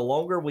 So the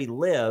longer we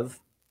live,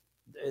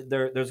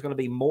 there's going to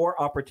be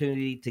more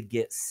opportunity to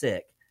get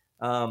sick.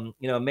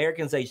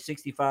 Americans age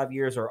 65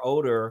 years or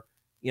older,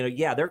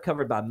 they're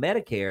covered by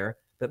Medicare,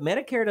 but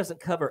Medicare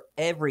doesn't cover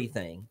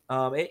everything.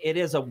 It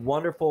is a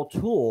wonderful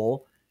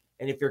tool.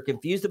 And if you're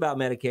confused about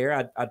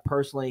Medicare, I'd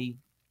personally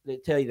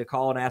tell you to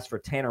call and ask for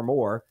Tanner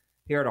Moore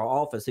here at our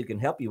office who can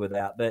help you with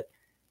that. But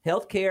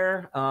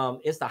healthcare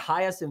is the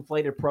highest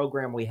inflated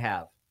program we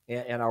have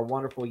in our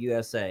wonderful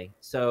USA.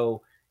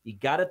 So you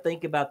got to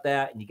think about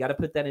that, and you got to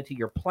put that into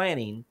your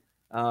planning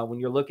when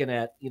you're looking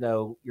at,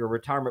 your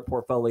retirement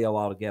portfolio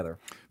altogether.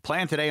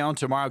 Plan today, on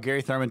tomorrow.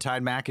 Gary Thurman,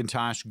 Tide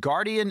McIntosh,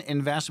 Guardian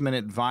Investment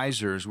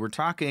Advisors. We're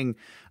talking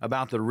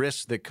about the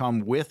risks that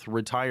come with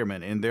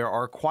retirement, and there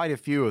are quite a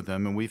few of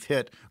them. And we've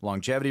hit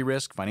longevity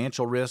risk,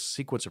 financial risk,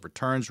 sequence of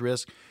returns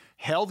risk,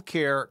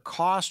 healthcare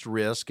cost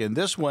risk, and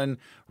this one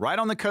right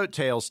on the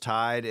coattails,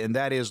 Tide, and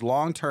that is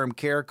long-term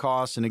care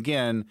costs. And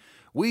again,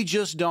 we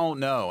just don't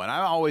know. And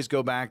I always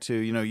go back to,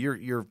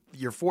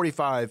 you're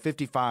 45,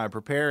 55,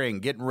 preparing,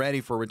 getting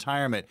ready for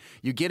retirement.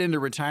 You get into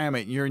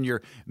retirement, you're in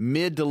your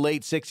mid to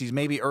late 60s,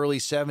 maybe early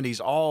 70s.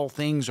 All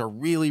things are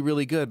really,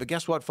 really good. But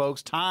guess what,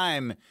 folks?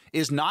 Time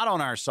is not on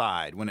our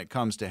side when it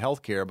comes to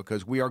healthcare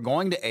because we are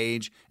going to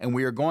age and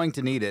we are going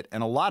to need it.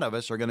 And a lot of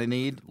us are going to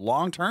need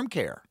long-term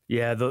care.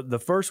 Yeah, the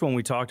first one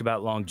we talked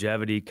about,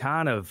 longevity,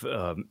 kind of,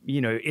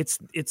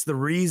 it's the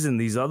reason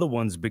these other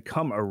ones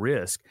become a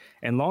risk.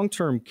 And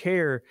long-term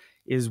care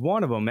is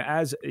one of them.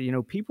 As,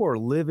 people are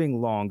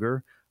living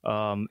longer,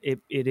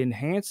 it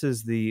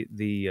enhances the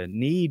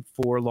need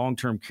for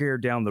long-term care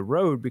down the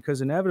road,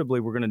 because inevitably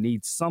we're going to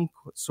need some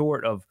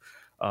sort of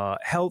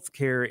health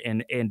care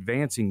in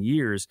advancing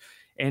years.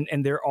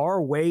 And there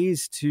are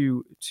ways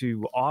to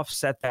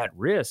offset that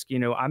risk.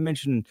 I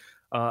mentioned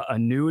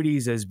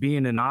annuities as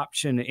being an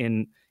option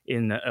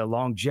in a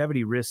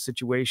longevity risk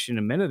situation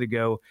a minute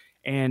ago.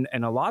 And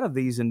a lot of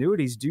these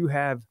annuities do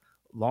have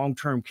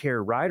long-term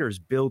care riders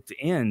built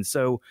in.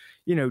 So,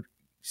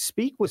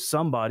 speak with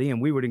somebody,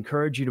 and we would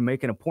encourage you to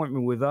make an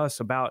appointment with us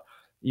about,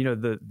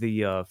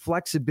 the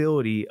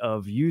flexibility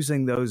of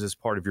using those as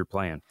part of your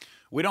plan.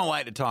 We don't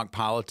like to talk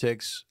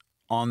politics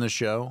on the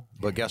show,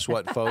 but guess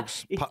what,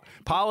 folks?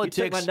 Politics.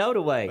 You took my note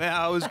away.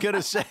 I was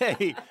gonna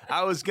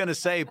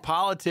say,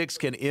 politics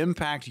can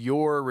impact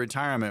your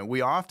retirement. We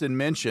often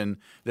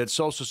mention that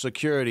Social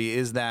Security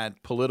is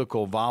that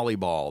political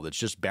volleyball that's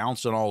just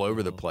bouncing all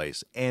over the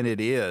place, and it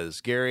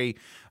is. Gary,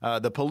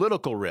 the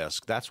political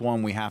risk, that's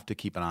one we have to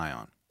keep an eye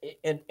on.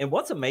 And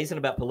what's amazing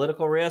about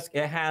political risk,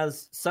 it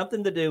has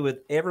something to do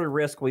with every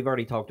risk we've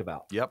already talked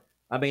about. Yep.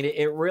 I mean,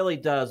 it really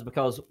does,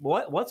 because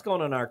what's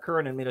going on in our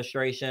current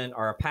administration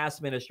or our past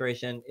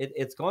administration,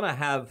 it's going to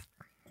have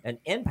an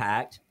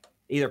impact,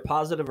 either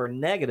positive or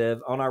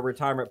negative, on our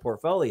retirement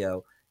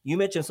portfolio. You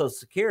mentioned Social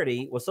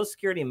Security. Well, Social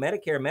Security and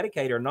Medicare and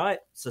Medicaid are not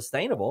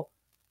sustainable.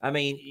 I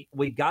mean,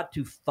 we've got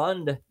to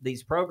fund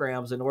these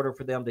programs in order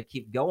for them to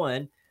keep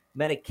going.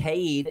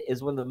 Medicaid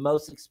is one of the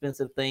most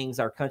expensive things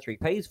our country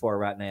pays for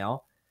right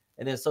now.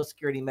 And then Social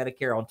Security and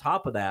Medicare on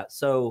top of that.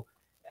 So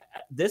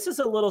this is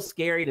a little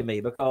scary to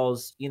me,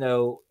 because,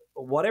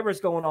 whatever's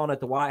going on at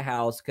the White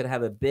House could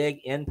have a big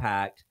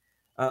impact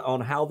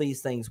on how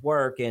these things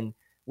work. And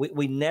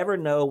we never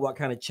know what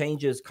kind of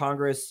changes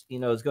Congress,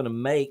 is going to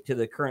make to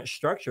the current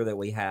structure that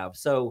we have.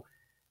 So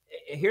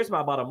here's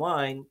my bottom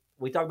line.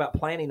 We talk about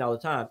planning all the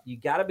time. You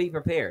got to be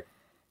prepared.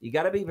 You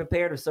got to be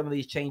prepared if some of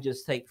these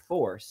changes take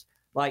force.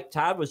 Like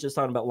Todd was just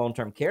talking about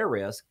long-term care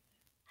risk.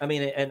 I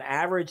mean, an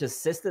average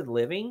assisted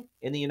living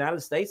in the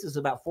United States is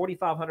about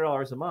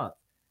 $4,500 a month.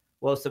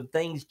 Well, some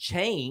things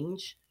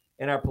change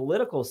in our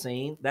political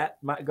scene, that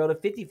might go to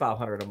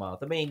 $5,500 a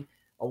month. I mean,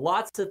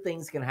 lots of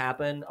things can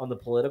happen on the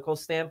political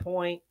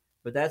standpoint,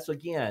 but that's,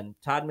 again,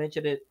 Todd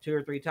mentioned it 2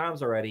 or 3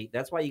 times already.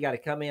 That's why you got to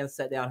come in,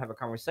 sit down, have a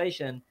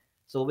conversation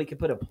so that we can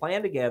put a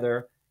plan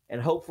together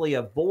and hopefully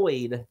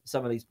avoid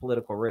some of these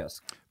political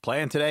risks.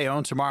 Plan today,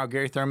 own tomorrow.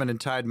 Gary Thurman and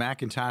Tide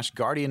McIntosh,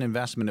 Guardian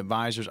Investment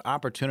Advisors.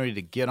 Opportunity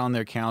to get on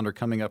their calendar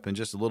coming up in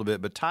just a little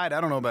bit. But Tide, I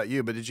don't know about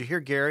you, but did you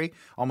hear Gary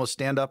almost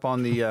stand up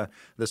on the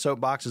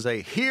soapbox and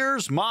say,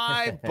 "Here's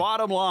my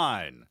bottom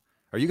line"?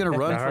 Are you going to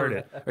run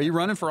for? Are you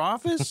running for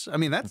office? I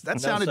mean, that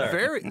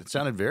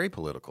sounded very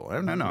political.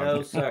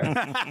 No, sir.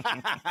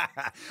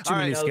 Too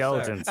many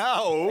skeletons.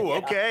 Oh,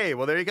 okay.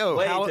 Well, there you go.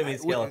 Way too many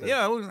skeletons.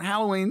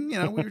 Halloween.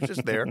 We were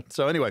just there.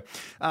 So anyway,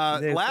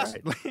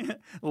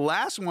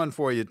 last one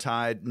for you,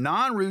 Tide.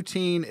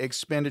 Non-routine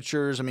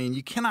expenditures. I mean,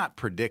 you cannot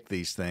predict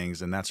these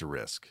things, and that's a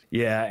risk.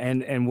 Yeah,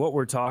 and what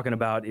we're talking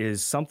about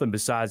is something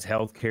besides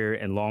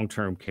healthcare and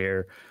long-term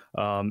care.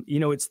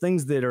 It's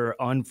things that are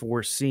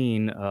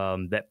unforeseen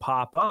that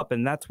pop up.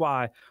 And that's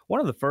why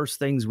one of the first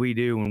things we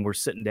do when we're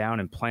sitting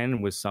down and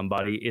planning with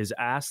somebody is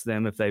ask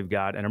them if they've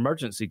got an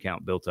emergency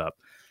account built up.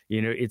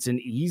 It's an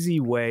easy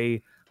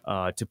way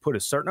to put a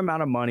certain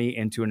amount of money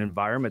into an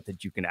environment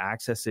that you can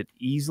access it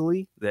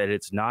easily, that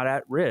it's not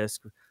at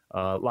risk,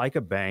 like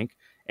a bank.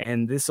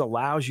 And this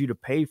allows you to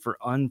pay for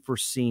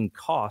unforeseen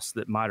costs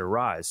that might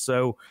arise.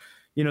 So,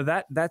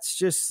 that's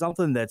just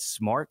something that's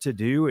smart to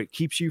do. It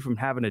keeps you from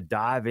having to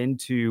dive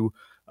into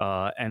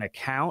an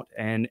account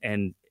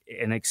and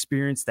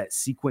experience that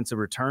sequence of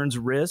returns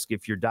risk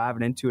if you're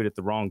diving into it at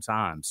the wrong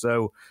time.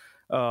 So,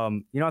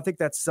 I think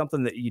that's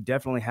something that you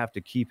definitely have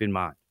to keep in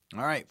mind.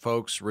 All right,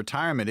 folks,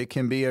 retirement, it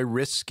can be a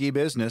risky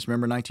business.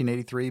 Remember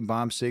 1983,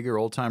 Bob Seger,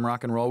 Old Time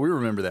Rock and Roll? We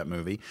remember that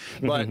movie.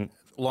 But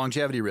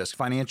longevity risk,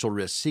 financial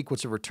risk,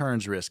 sequence of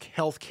returns risk,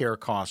 healthcare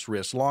cost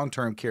risk,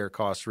 long-term care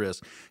cost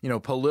risk,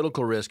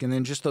 political risk, and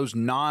then just those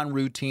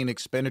non-routine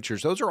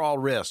expenditures. Those are all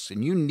risks,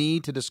 and you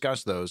need to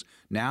discuss those.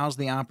 Now's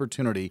the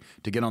opportunity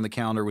to get on the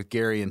calendar with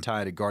Gary and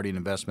Tide at Guardian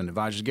Investment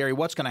Advisors. Gary,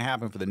 what's going to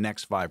happen for the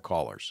next 5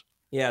 callers?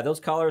 Yeah, those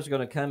callers are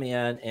going to come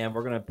in, and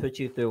we're going to put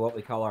you through what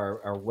we call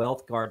our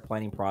Wealth Guard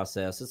planning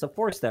process. It's a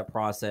 4-step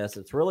process.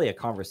 It's really a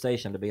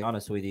conversation, to be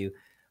honest with you.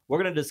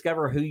 We're going to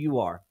discover who you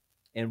are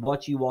and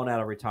what you want out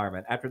of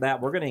retirement. After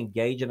that, we're going to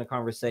engage in a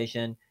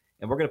conversation,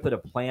 and we're going to put a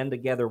plan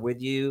together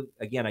with you.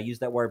 Again, I use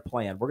that word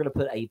plan. We're going to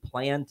put a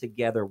plan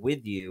together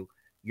with you.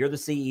 You're the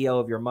CEO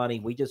of your money.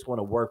 We just want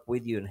to work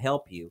with you and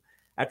help you.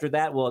 After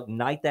that, we'll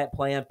ignite that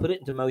plan, put it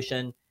into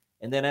motion,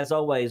 and then, as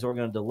always, we're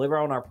going to deliver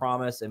on our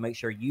promise and make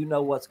sure you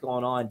know what's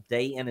going on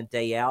day in and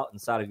day out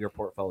inside of your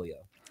portfolio.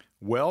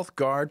 Wealth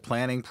Guard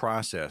planning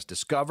process.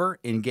 Discover,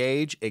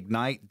 engage,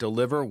 ignite,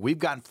 deliver. We've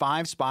got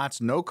 5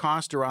 spots, no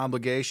cost or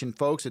obligation.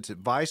 Folks, it's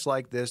advice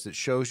like this that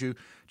shows you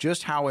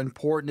just how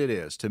important it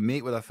is to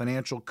meet with a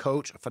financial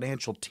coach, a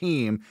financial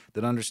team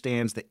that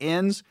understands the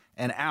ins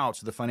and outs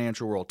of the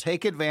financial world.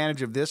 Take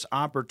advantage of this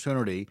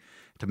opportunity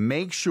to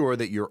make sure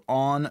that you're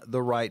on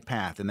the right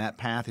path. And that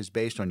path is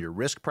based on your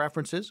risk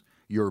preferences,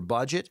 your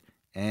budget,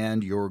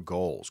 and your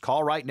goals.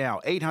 Call right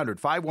now,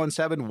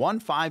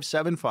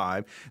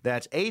 800-517-1575.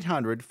 That's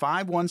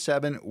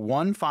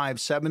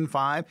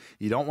 800-517-1575.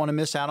 You don't want to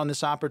miss out on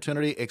this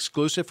opportunity.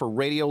 Exclusive for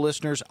radio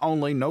listeners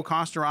only. No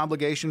cost or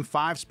obligation.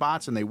 5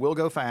 spots, and they will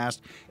go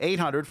fast.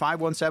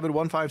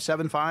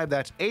 800-517-1575.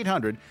 That's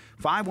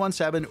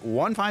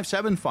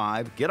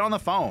 800-517-1575. Get on the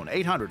phone,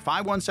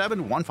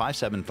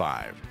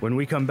 800-517-1575. When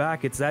we come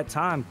back, it's that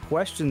time.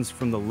 Questions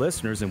from the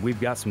listeners, and we've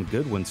got some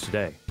good ones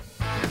today.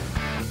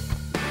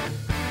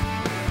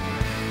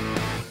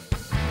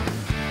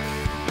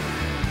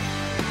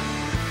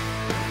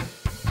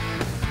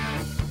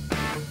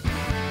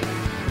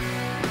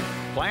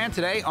 Plan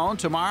today, own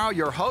tomorrow.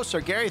 Your hosts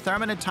are Gary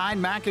Thurman and Tide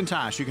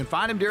McIntosh. You can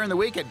find them during the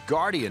week at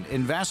Guardian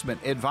Investment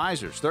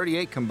Advisors.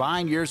 38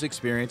 combined years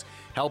experience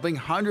helping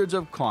hundreds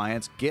of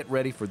clients get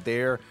ready for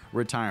their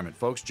retirement.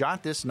 Folks,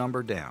 jot this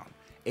number down.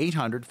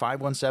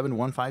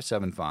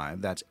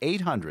 800-517-1575. That's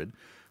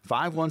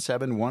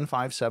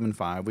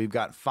 800-517-1575. We've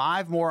got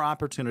 5 more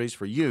opportunities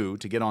for you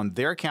to get on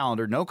their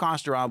calendar, no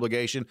cost or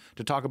obligation,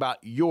 to talk about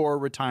your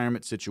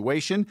retirement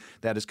situation.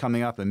 That is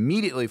coming up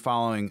immediately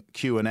following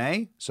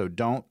Q&A, so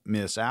don't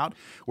miss out.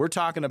 We're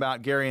talking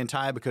about Gary and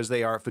Ty because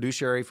they are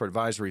fiduciary for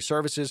advisory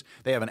services.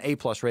 They have an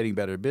A-plus rating,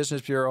 Better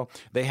Business Bureau.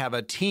 They have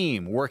a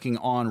team working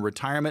on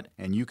retirement,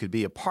 and you could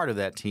be a part of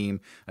that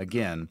team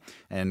again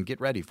and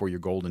get ready for your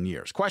golden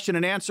years. Question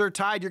and answer.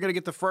 Tide, you're going to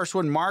get the first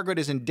one. Margaret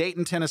is in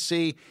Dayton,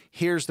 Tennessee.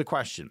 Here's the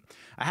question.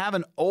 I have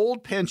an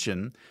old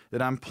pension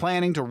that I'm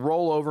planning to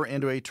roll over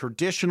into a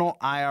traditional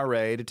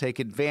IRA to take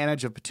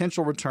advantage of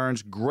potential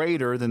returns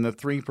greater than the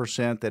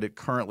 3% that it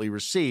currently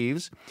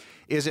receives.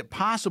 Is it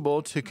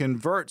possible to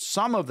convert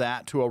some of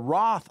that to a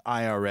Roth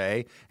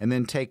IRA and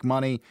then take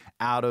money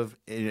out of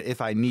if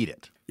I need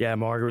it? Yeah,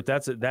 Margaret,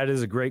 that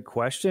is a great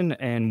question,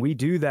 and we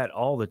do that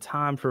all the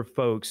time for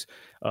folks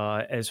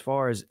as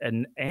far as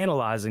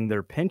analyzing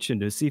their pension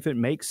to see if it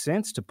makes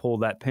sense to pull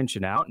that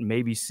pension out and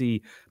maybe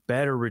see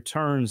better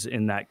returns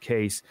in that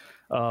case.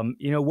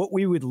 What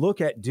we would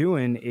look at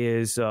doing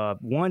is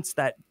once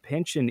that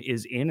pension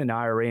is in an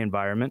IRA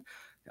environment,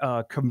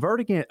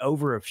 converting it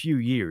over a few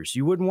years.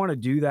 You wouldn't want to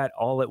do that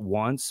all at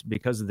once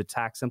because of the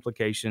tax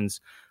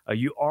implications.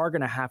 You are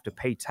going to have to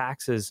pay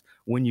taxes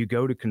when you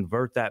go to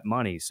convert that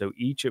money. So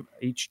each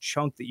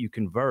chunk that you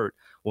convert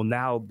will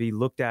now be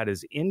looked at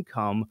as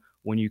income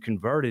when you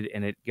convert it,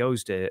 and it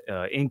goes to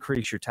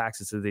increase your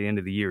taxes at the end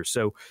of the year.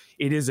 So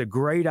it is a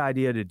great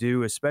idea to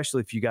do,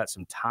 especially if you got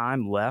some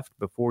time left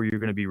before you're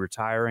going to be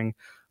retiring.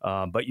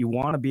 But you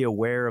want to be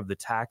aware of the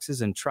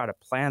taxes and try to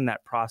plan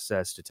that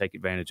process to take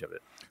advantage of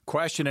it.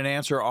 Question and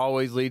answer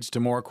always leads to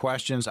more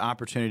questions.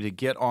 Opportunity to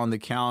get on the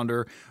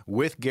calendar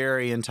with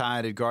Gary and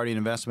Tide at Guardian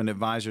Investment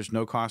Advisors.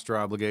 No cost or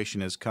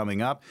obligation is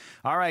coming up.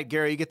 All right,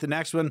 Gary, you get the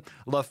next one.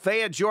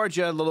 Lafayette,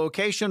 Georgia, the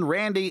location.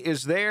 Randy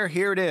is there.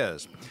 Here it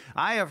is.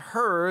 I have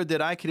heard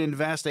that I can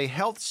invest a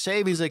health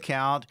savings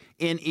account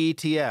in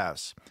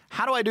ETFs.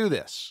 How do I do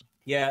this?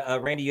 Yeah,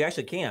 Randy, you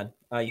actually can.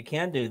 You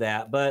can do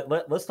that, but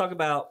let's talk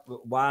about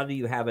why do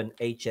you have an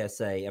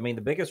HSA? I mean,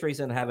 the biggest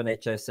reason to have an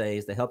HSA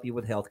is to help you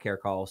with healthcare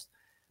costs,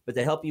 but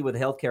to help you with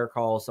healthcare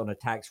costs on a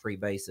tax-free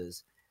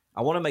basis.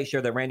 I want to make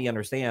sure that Randy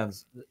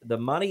understands the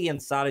money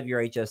inside of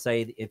your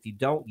HSA, if you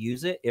don't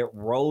use it, it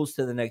rolls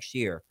to the next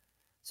year.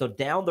 So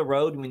down the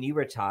road when you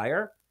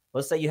retire,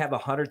 let's say you have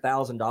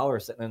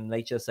 $100,000 sitting in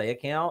an HSA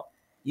account,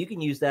 you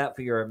can use that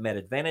for your Med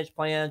Advantage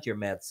plans, your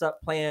Med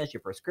Sup plans, your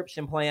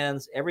prescription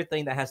plans,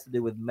 everything that has to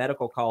do with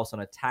medical costs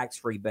on a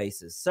tax-free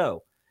basis.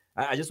 So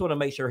I just want to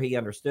make sure he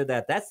understood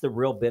that. That's the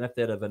real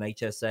benefit of an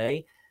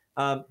HSA.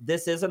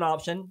 This is an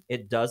option.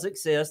 It does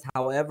exist.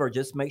 However,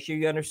 just make sure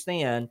you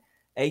understand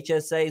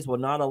HSAs will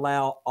not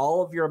allow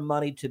all of your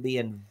money to be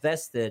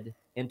invested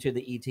into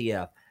the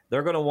ETF.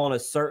 They're going to want a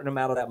certain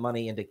amount of that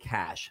money into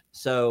cash.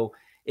 So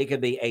it could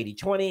be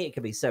 80-20, it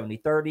could be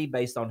 70-30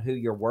 based on who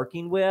you're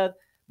working with.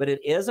 But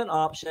it is an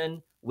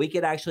option. We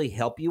could actually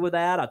help you with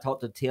that. I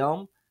talked to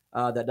Tim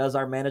that does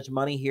our managed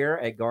money here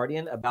at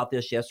Guardian about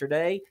this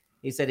yesterday.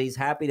 He said he's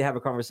happy to have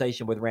a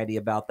conversation with Randy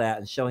about that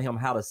and show him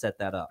how to set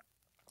that up.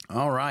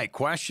 All right.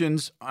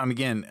 Questions.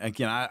 Again,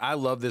 I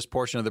love this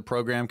portion of the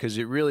program because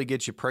it really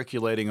gets you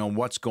percolating on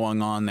what's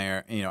going on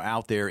there,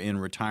 out there in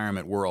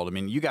retirement world. I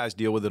mean, you guys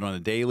deal with it on a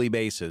daily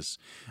basis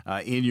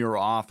in your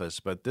office,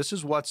 but this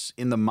is what's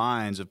in the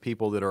minds of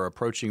people that are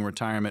approaching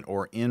retirement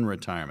or in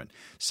retirement.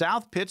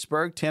 South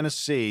Pittsburgh,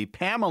 Tennessee.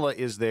 Pamela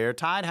is there.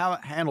 Tide,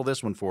 handle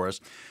this one for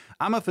us.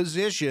 I'm a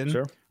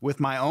physician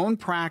with my own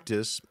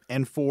practice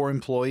and 4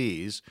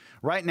 employees.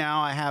 Right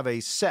now, I have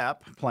a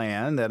SEP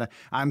plan that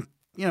I'm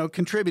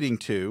contributing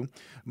to,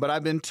 but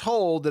I've been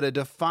told that a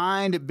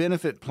defined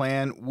benefit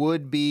plan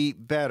would be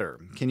better.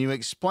 Can you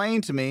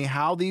explain to me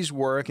how these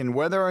work and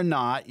whether or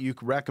not you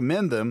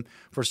recommend them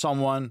for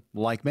someone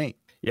like me?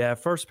 Yeah,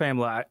 first,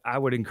 Pamela, I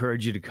would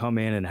encourage you to come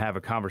in and have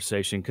a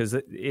conversation because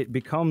it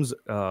becomes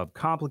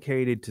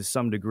complicated to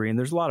some degree, and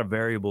there's a lot of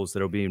variables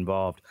that will be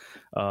involved.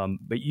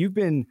 But you've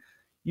been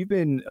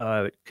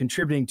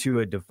contributing to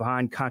a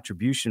defined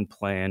contribution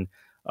plan,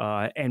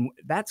 and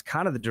that's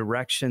kind of the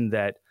direction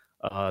that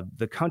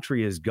the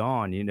country has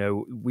gone.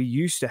 We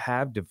used to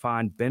have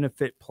defined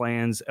benefit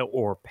plans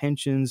or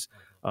pensions,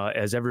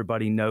 as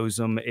everybody knows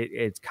them.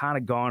 It's kind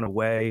of gone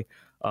away.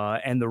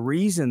 And the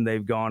reason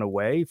they've gone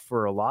away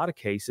for a lot of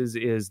cases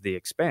is the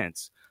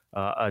expense.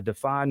 A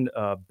defined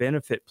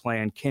benefit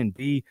plan can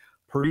be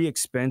pretty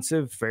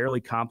expensive, fairly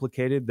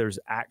complicated. There's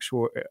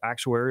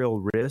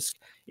actuarial risk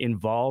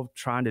involved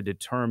trying to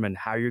determine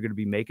how you're going to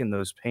be making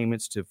those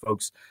payments to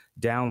folks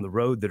down the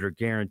road that are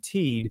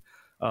guaranteed.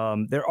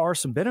 There are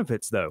some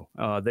benefits, though,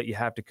 that you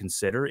have to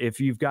consider.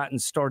 If you've gotten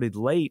started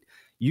late,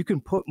 you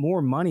can put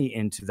more money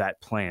into that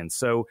plan.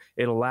 So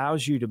it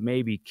allows you to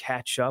maybe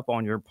catch up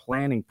on your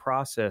planning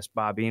process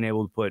by being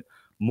able to put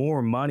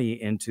more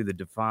money into the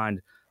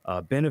defined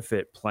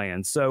benefit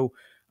plan. So,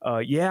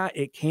 yeah,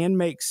 it can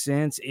make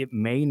sense. It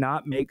may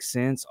not make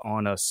sense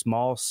on a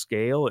small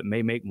scale. It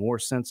may make more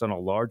sense on a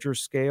larger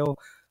scale.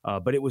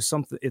 But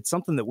it's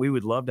something that we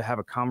would love to have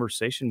a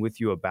conversation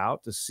with you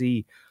about to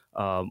see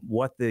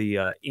what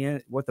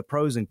the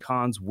pros and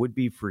cons would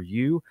be for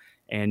you,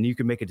 and you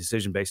can make a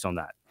decision based on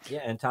that.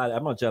 Yeah, and Todd,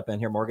 I'm going to jump in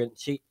here, Morgan.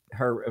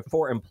 Her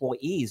 4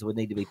 employees would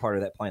need to be part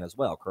of that plan as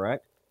well,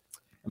 correct?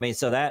 I mean,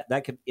 so that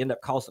could end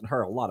up costing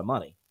her a lot of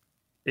money.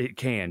 It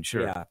can,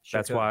 sure. Yeah, sure.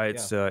 That's why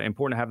it's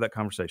important to have that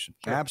conversation.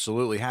 Sure.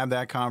 Absolutely. Have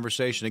that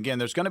conversation. Again,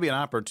 there's going to be an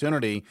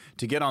opportunity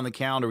to get on the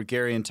calendar with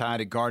Gary and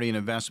Tide at Guardian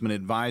Investment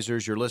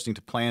Advisors. You're listening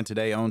to Plan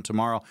Today, Own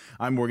Tomorrow.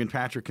 I'm Morgan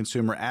Patrick,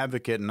 consumer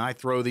advocate, and I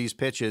throw these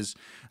pitches,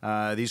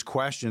 these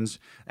questions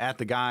at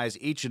the guys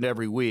each and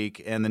every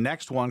week. And the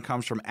next one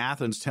comes from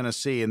Athens,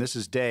 Tennessee, and this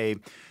is Dave.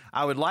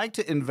 I would like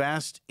to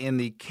invest in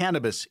the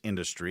cannabis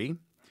industry.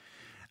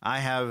 I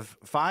have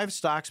 5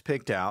 stocks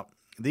picked out.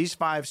 These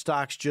 5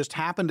 stocks just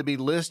happen to be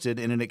listed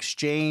in an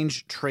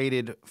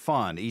exchange-traded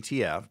fund,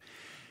 ETF.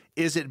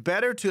 Is it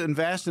better to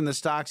invest in the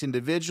stocks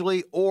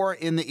individually or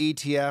in the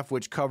ETF,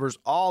 which covers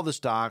all the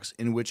stocks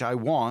in which I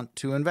want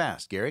to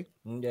invest? Gary?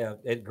 Yeah,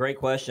 great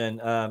question.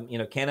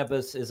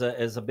 Cannabis is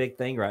a big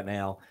thing right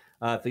now.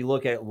 If you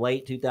look at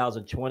late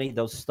 2020,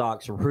 those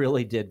stocks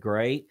really did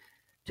great.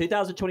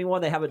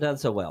 2021, they haven't done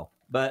so well.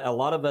 But a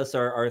lot of us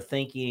are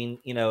thinking,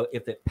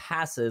 if it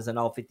passes in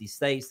all 50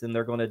 states, then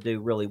they're going to do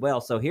really well.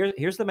 So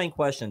here's the main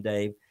question,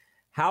 Dave.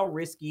 How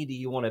risky do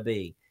you want to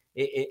be?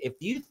 If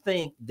you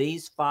think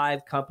these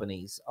 5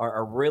 companies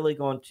are really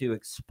going to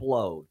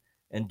explode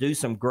and do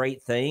some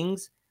great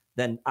things,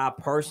 then I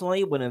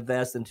personally would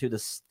invest into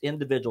the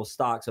individual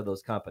stocks of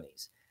those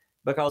companies.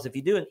 Because if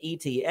you do an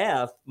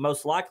ETF,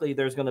 most likely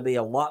there's going to be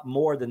a lot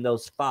more than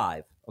those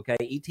 5. Okay,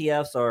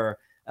 ETFs are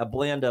a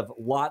blend of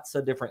lots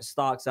of different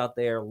stocks out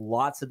there,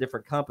 lots of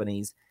different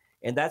companies,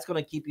 and that's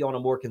going to keep you on a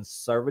more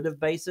conservative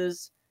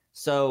basis.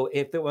 So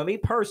if it were me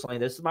personally,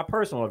 this is my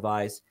personal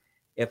advice,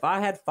 if I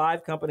had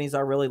 5 companies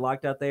I really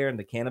liked out there in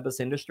the cannabis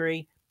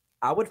industry,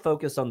 I would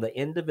focus on the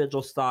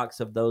individual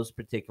stocks of those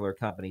particular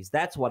companies.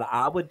 That's what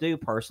I would do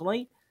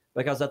personally,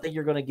 because I think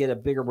you're going to get a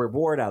bigger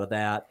reward out of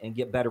that and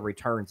get better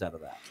returns out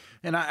of that.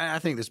 And I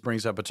think this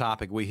brings up a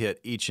topic we hit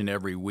each and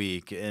every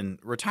week. And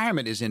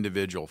retirement is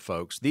individual,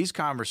 folks. These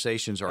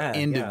conversations are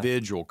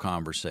individual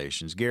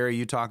conversations. Gary,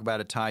 you talk about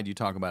it. Tide, you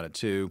talk about it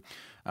too.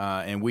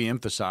 And we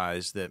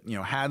emphasize that,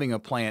 having a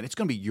plan, it's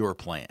going to be your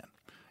plan.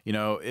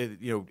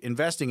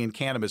 Investing in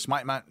cannabis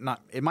might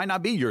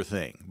not be your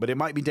thing, but it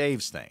might be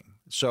Dave's thing.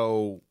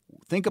 So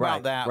think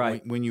about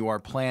that when you are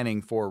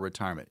planning for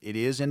retirement. It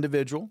is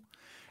individual.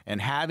 And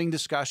having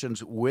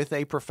discussions with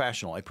a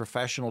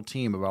professional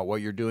team about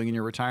what you're doing in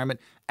your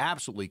retirement,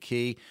 absolutely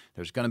key.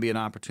 There's going to be an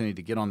opportunity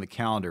to get on the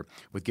calendar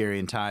with Gary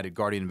and Tide at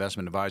Guardian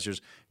Investment Advisors.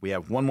 We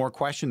have one more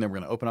question, then we're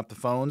going to open up the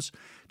phones.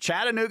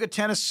 Chattanooga,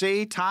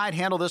 Tennessee. Tide,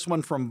 handle this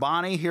one from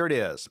Bonnie. Here it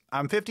is.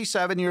 I'm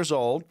 57 years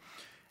old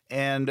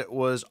and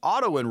was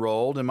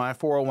auto-enrolled in my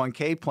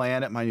 401k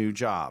plan at my new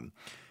job.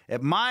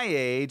 At my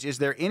age, is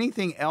there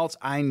anything else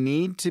I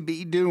need to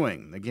be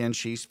doing? Again,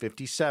 she's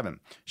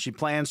 57. She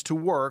plans to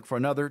work for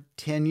another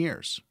 10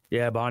 years.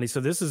 Yeah, Bonnie. So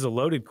this is a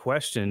loaded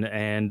question,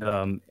 and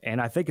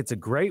I think it's a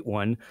great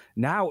one.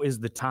 Now is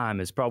the time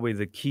is probably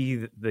the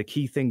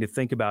key thing to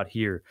think about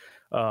here.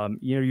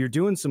 You're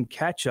doing some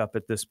catch up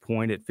at this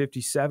point at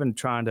 57,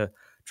 trying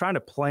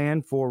to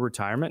plan for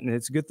retirement. And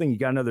it's a good thing you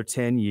got another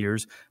 10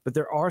 years, but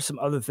there are some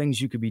other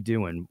things you could be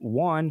doing.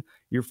 One,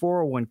 your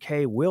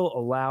 401k will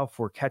allow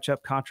for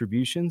catch-up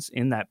contributions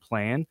in that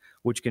plan,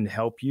 which can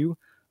help you.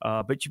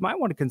 But you might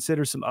want to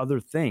consider some other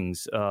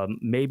things,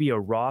 maybe a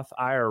Roth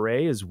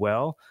IRA as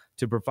well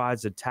to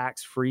provide a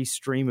tax-free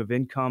stream of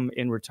income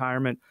in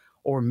retirement,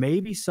 or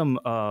maybe some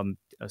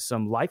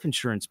some life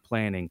insurance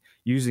planning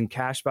using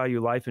cash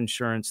value life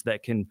insurance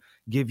that can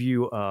give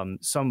you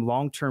some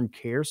long-term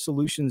care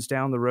solutions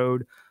down the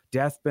road,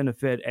 death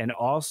benefit, and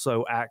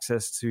also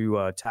access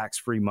to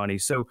tax-free money.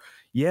 So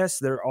yes,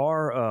 there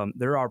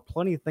are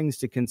plenty of things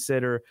to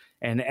consider.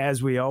 And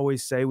as we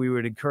always say, we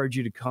would encourage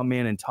you to come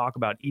in and talk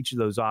about each of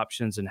those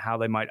options and how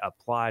they might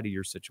apply to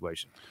your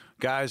situation.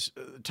 Guys,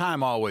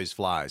 time always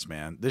flies,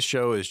 man. This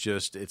show is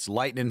it's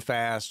lightning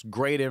fast,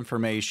 great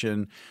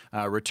information.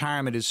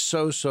 Retirement is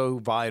so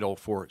vital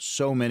for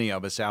so many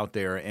of us out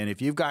there. And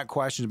if you've got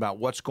questions about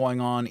what's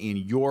going on in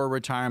your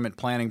retirement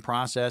planning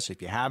process,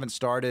 if you haven't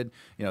started,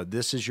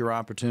 this is your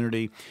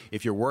opportunity.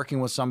 If you're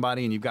working with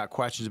somebody and you've got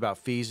questions about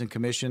fees and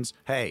commissions,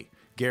 hey,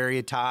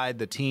 Gary, Tide,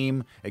 the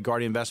team at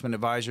Guardian Investment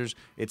Advisors,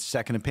 it's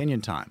second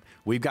opinion time.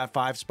 We've got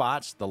 5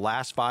 spots, the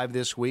last 5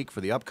 this week for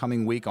the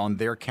upcoming week on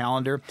their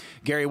calendar.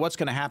 Gary, what's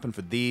going to happen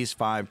for these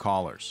 5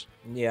 callers?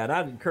 Yeah, and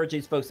I'd encourage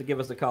these folks to give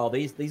us a call.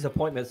 These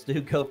appointments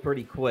do go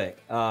pretty quick,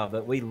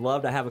 but we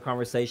love to have a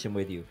conversation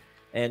with you.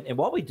 And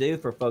what we do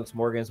for folks,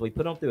 Morgan, is we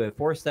put them through a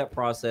 4-step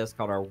process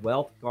called our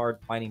Wealth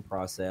Guard planning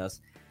process.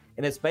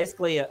 And it's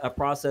basically a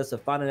process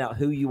of finding out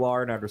who you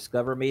are in our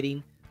Discover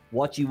meeting,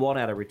 what you want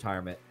out of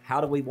retirement,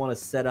 how do we want to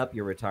set up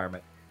your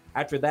retirement.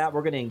 After that,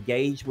 we're going to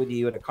engage with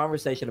you in a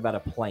conversation about a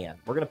plan.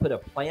 We're going to put a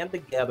plan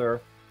together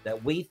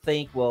that we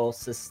think will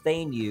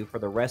sustain you for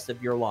the rest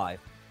of your life.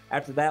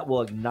 After that,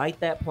 we'll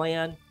ignite that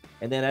plan.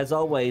 And then, as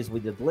always,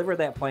 we deliver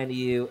that plan to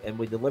you, and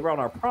we deliver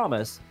on our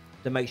promise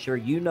to make sure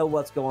you know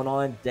what's going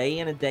on day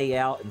in and day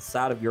out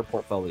inside of your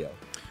portfolio.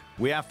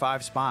 We have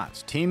 5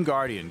 spots. Team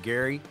Guardian,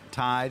 Gary,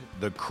 Tide,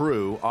 the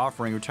crew,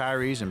 offering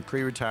retirees and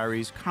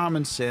pre-retirees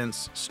common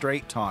sense,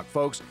 straight talk.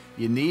 Folks,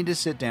 you need to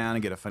sit down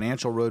and get a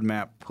financial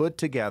roadmap put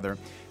together,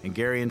 and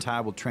Gary and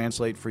Tide will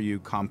translate for you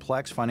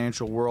complex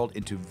financial world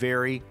into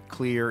very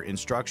clear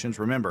instructions.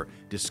 Remember,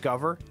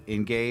 discover,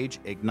 engage,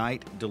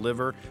 ignite,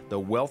 deliver the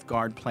Wealth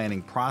Guard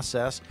planning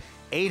process.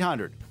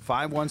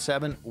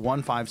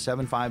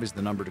 800-517-1575 is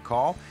the number to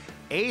call.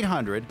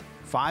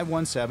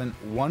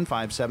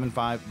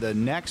 800-517-1575. The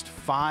next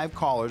 5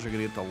 callers are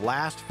going to get the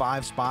last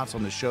 5 spots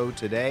on the show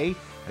today.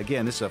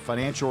 Again, this is a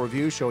financial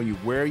review showing you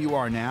where you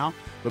are now,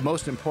 but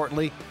most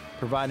importantly,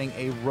 providing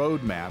a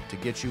roadmap to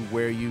get you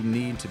where you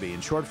need to be. In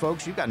short,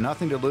 folks, you've got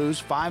nothing to lose.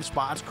 5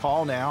 spots.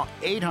 Call now.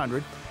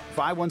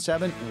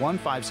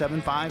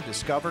 800-517-1575.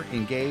 Discover,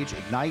 engage,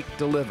 ignite,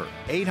 deliver.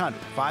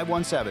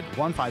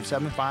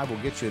 800-517-1575 will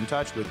get you in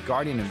touch with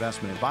Guardian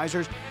Investment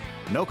Advisors.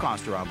 No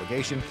cost or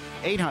obligation.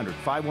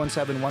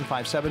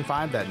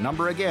 800-517-1575. That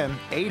number again,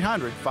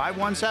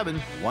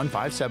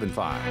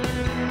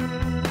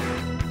 800-517-1575.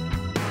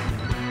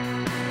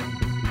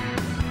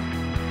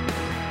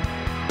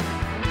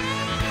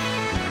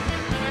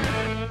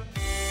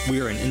 We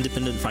are an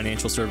independent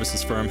financial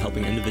services firm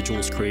helping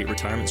individuals create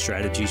retirement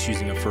strategies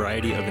using a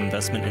variety of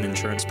investment and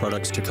insurance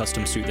products to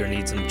custom suit their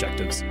needs and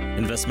objectives.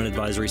 Investment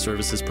advisory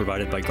services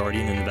provided by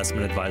Guardian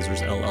Investment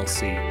Advisors,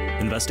 LLC.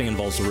 Investing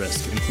involves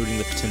risk, including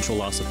the potential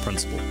loss of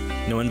principal.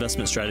 No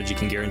investment strategy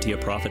can guarantee a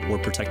profit or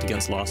protect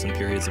against loss in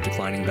periods of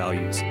declining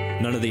values.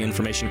 None of the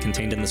information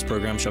contained in this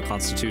program shall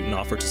constitute an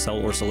offer to sell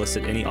or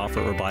solicit any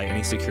offer or buy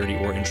any security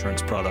or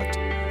insurance product.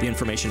 The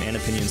information and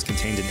opinions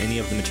contained in any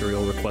of the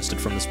material requested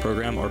from this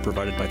program are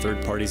provided by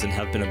third parties and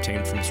have been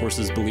obtained from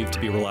sources believed to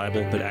be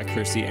reliable, but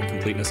accuracy and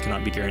completeness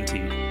cannot be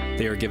guaranteed.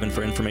 They are given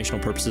for informational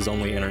purposes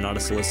only and are not a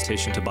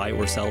solicitation to buy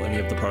or sell any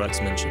of the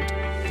products mentioned.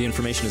 The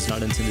information is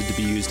not intended to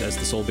be used as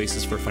the sole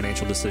basis for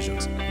financial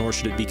decisions, nor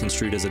should it be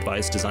construed as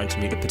advice designed to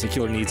meet the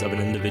particular needs of an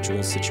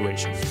individual's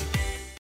situation.